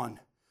continue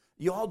on.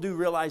 You all do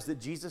realize that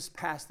Jesus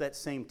passed that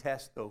same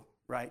test, though,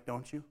 right?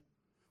 Don't you?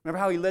 Remember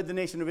how he led the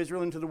nation of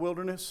Israel into the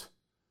wilderness?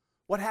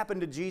 What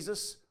happened to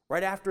Jesus?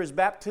 Right after his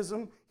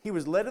baptism, he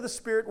was led of the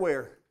Spirit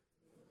where?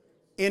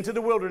 Into the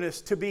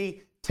wilderness to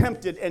be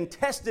tempted and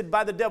tested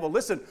by the devil.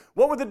 Listen,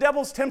 what were the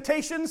devil's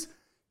temptations?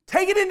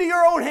 Take it into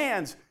your own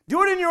hands.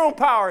 Do it in your own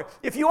power.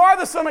 If you are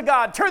the Son of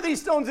God, turn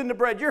these stones into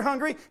bread. You're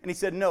hungry? And he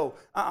said, no,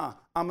 I'm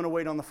going to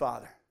wait on the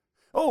Father.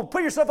 Oh,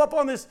 put yourself up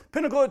on this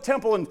pinnacle of the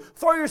temple and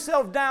throw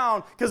yourself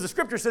down, because the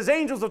scripture says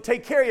angels will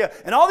take care of you.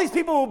 And all these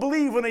people will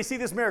believe when they see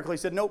this miracle. He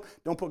said, nope,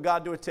 don't put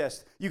God to a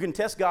test. You can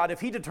test God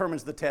if he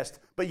determines the test,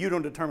 but you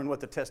don't determine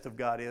what the test of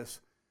God is.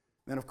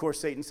 Then, of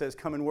course, Satan says,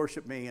 come and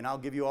worship me, and I'll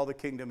give you all the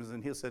kingdoms.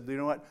 And he'll say, you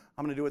know what?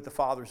 I'm going to do it the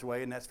Father's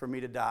way, and that's for me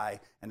to die.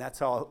 And that's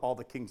how all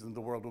the kingdoms of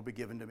the world will be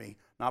given to me,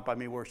 not by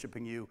me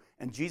worshiping you.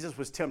 And Jesus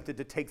was tempted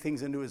to take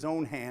things into his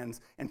own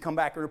hands and come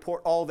back and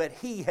report all that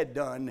he had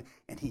done,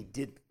 and he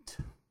didn't.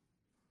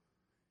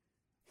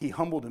 He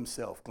humbled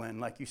himself, Glenn,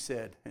 like you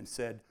said, and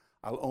said,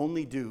 I'll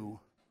only do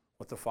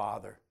what the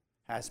Father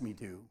has me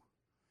do.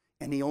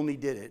 And he only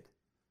did it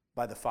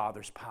by the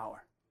Father's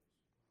power.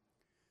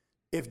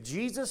 If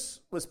Jesus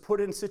was put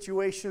in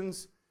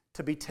situations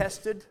to be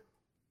tested,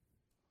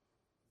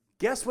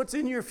 guess what's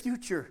in your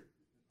future?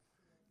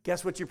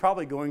 Guess what you're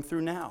probably going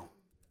through now?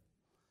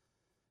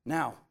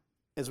 Now,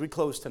 as we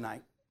close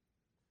tonight,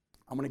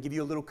 I'm going to give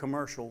you a little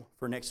commercial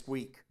for next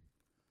week.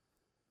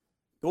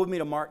 Go with me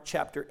to Mark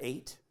chapter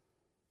 8.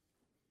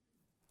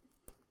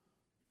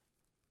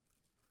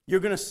 You're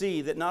going to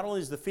see that not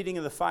only is the feeding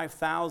of the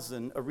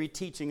 5,000 a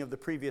reteaching of the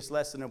previous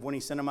lesson of when he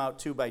sent them out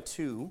 2 by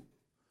 2,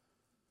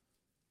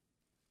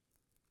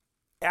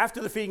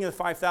 after the feeding of the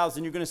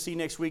 5,000, you're going to see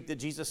next week that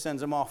Jesus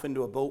sends them off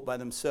into a boat by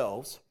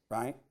themselves,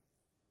 right?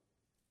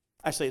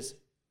 Actually,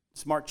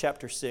 it's Mark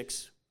chapter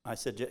 6. I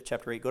said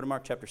chapter 8. Go to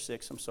Mark chapter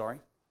 6. I'm sorry.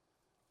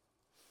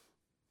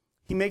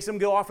 He makes them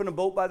go off in a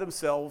boat by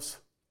themselves,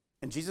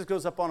 and Jesus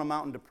goes up on a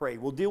mountain to pray.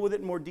 We'll deal with it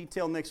in more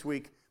detail next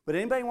week. But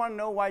anybody want to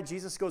know why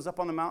Jesus goes up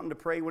on the mountain to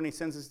pray when he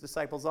sends his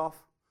disciples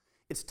off?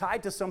 It's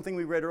tied to something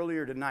we read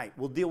earlier tonight.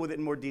 We'll deal with it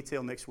in more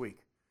detail next week.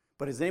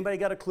 But has anybody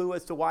got a clue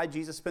as to why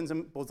Jesus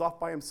goes off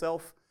by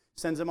himself,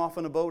 sends them off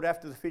on a boat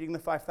after the feeding the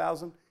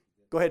 5,000?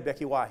 Go ahead,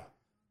 Becky, why?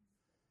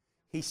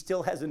 He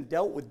still hasn't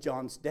dealt with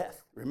John's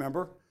death,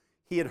 remember?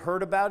 He had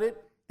heard about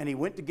it, and he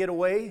went to get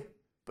away,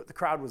 but the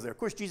crowd was there. Of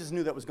course, Jesus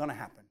knew that was going to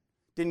happen.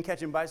 Didn't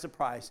catch him by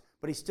surprise,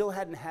 but he still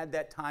hadn't had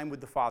that time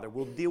with the Father.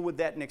 We'll deal with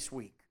that next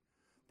week.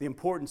 The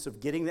importance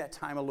of getting that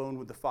time alone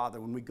with the Father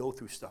when we go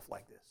through stuff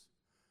like this.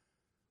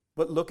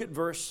 But look at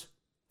verse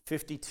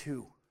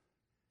 52.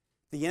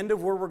 The end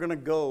of where we're going to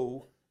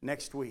go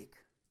next week,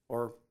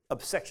 or a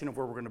section of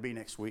where we're going to be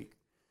next week.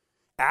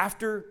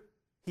 After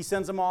he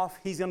sends them off,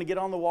 he's going to get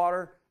on the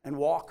water and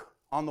walk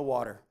on the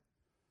water.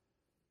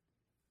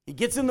 He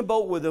gets in the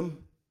boat with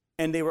them,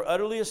 and they were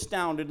utterly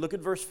astounded. Look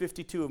at verse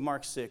 52 of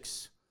Mark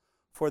 6.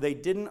 For they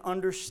didn't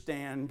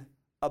understand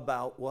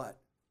about what?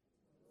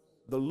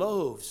 The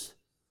loaves.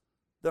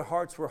 Their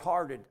hearts were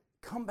hardened.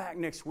 Come back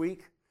next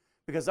week,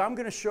 because I'm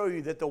going to show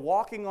you that the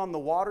walking on the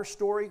water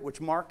story, which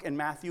Mark and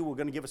Matthew were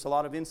going to give us a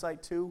lot of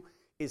insight to,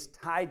 is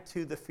tied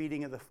to the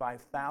feeding of the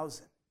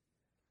 5,000.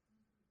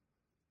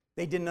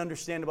 They didn't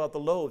understand about the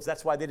loaves.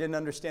 That's why they didn't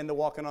understand the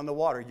walking on the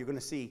water. You're going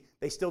to see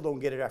they still don't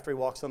get it after he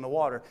walks on the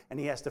water, and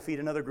he has to feed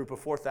another group of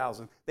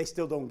 4,000. They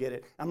still don't get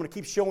it. I'm going to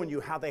keep showing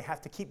you how they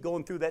have to keep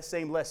going through that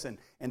same lesson.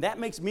 And that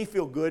makes me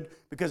feel good,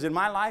 because in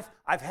my life,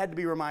 I've had to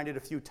be reminded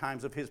a few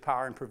times of his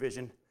power and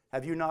provision.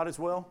 Have you not as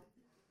well?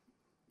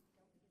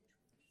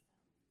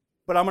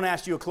 But I'm going to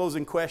ask you a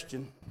closing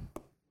question.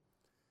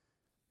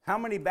 How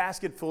many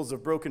basketfuls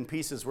of broken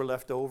pieces were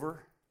left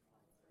over?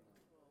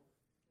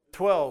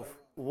 12.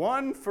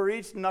 One for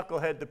each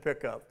knucklehead to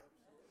pick up.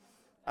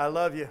 I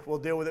love you. We'll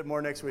deal with it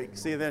more next week.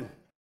 See you then.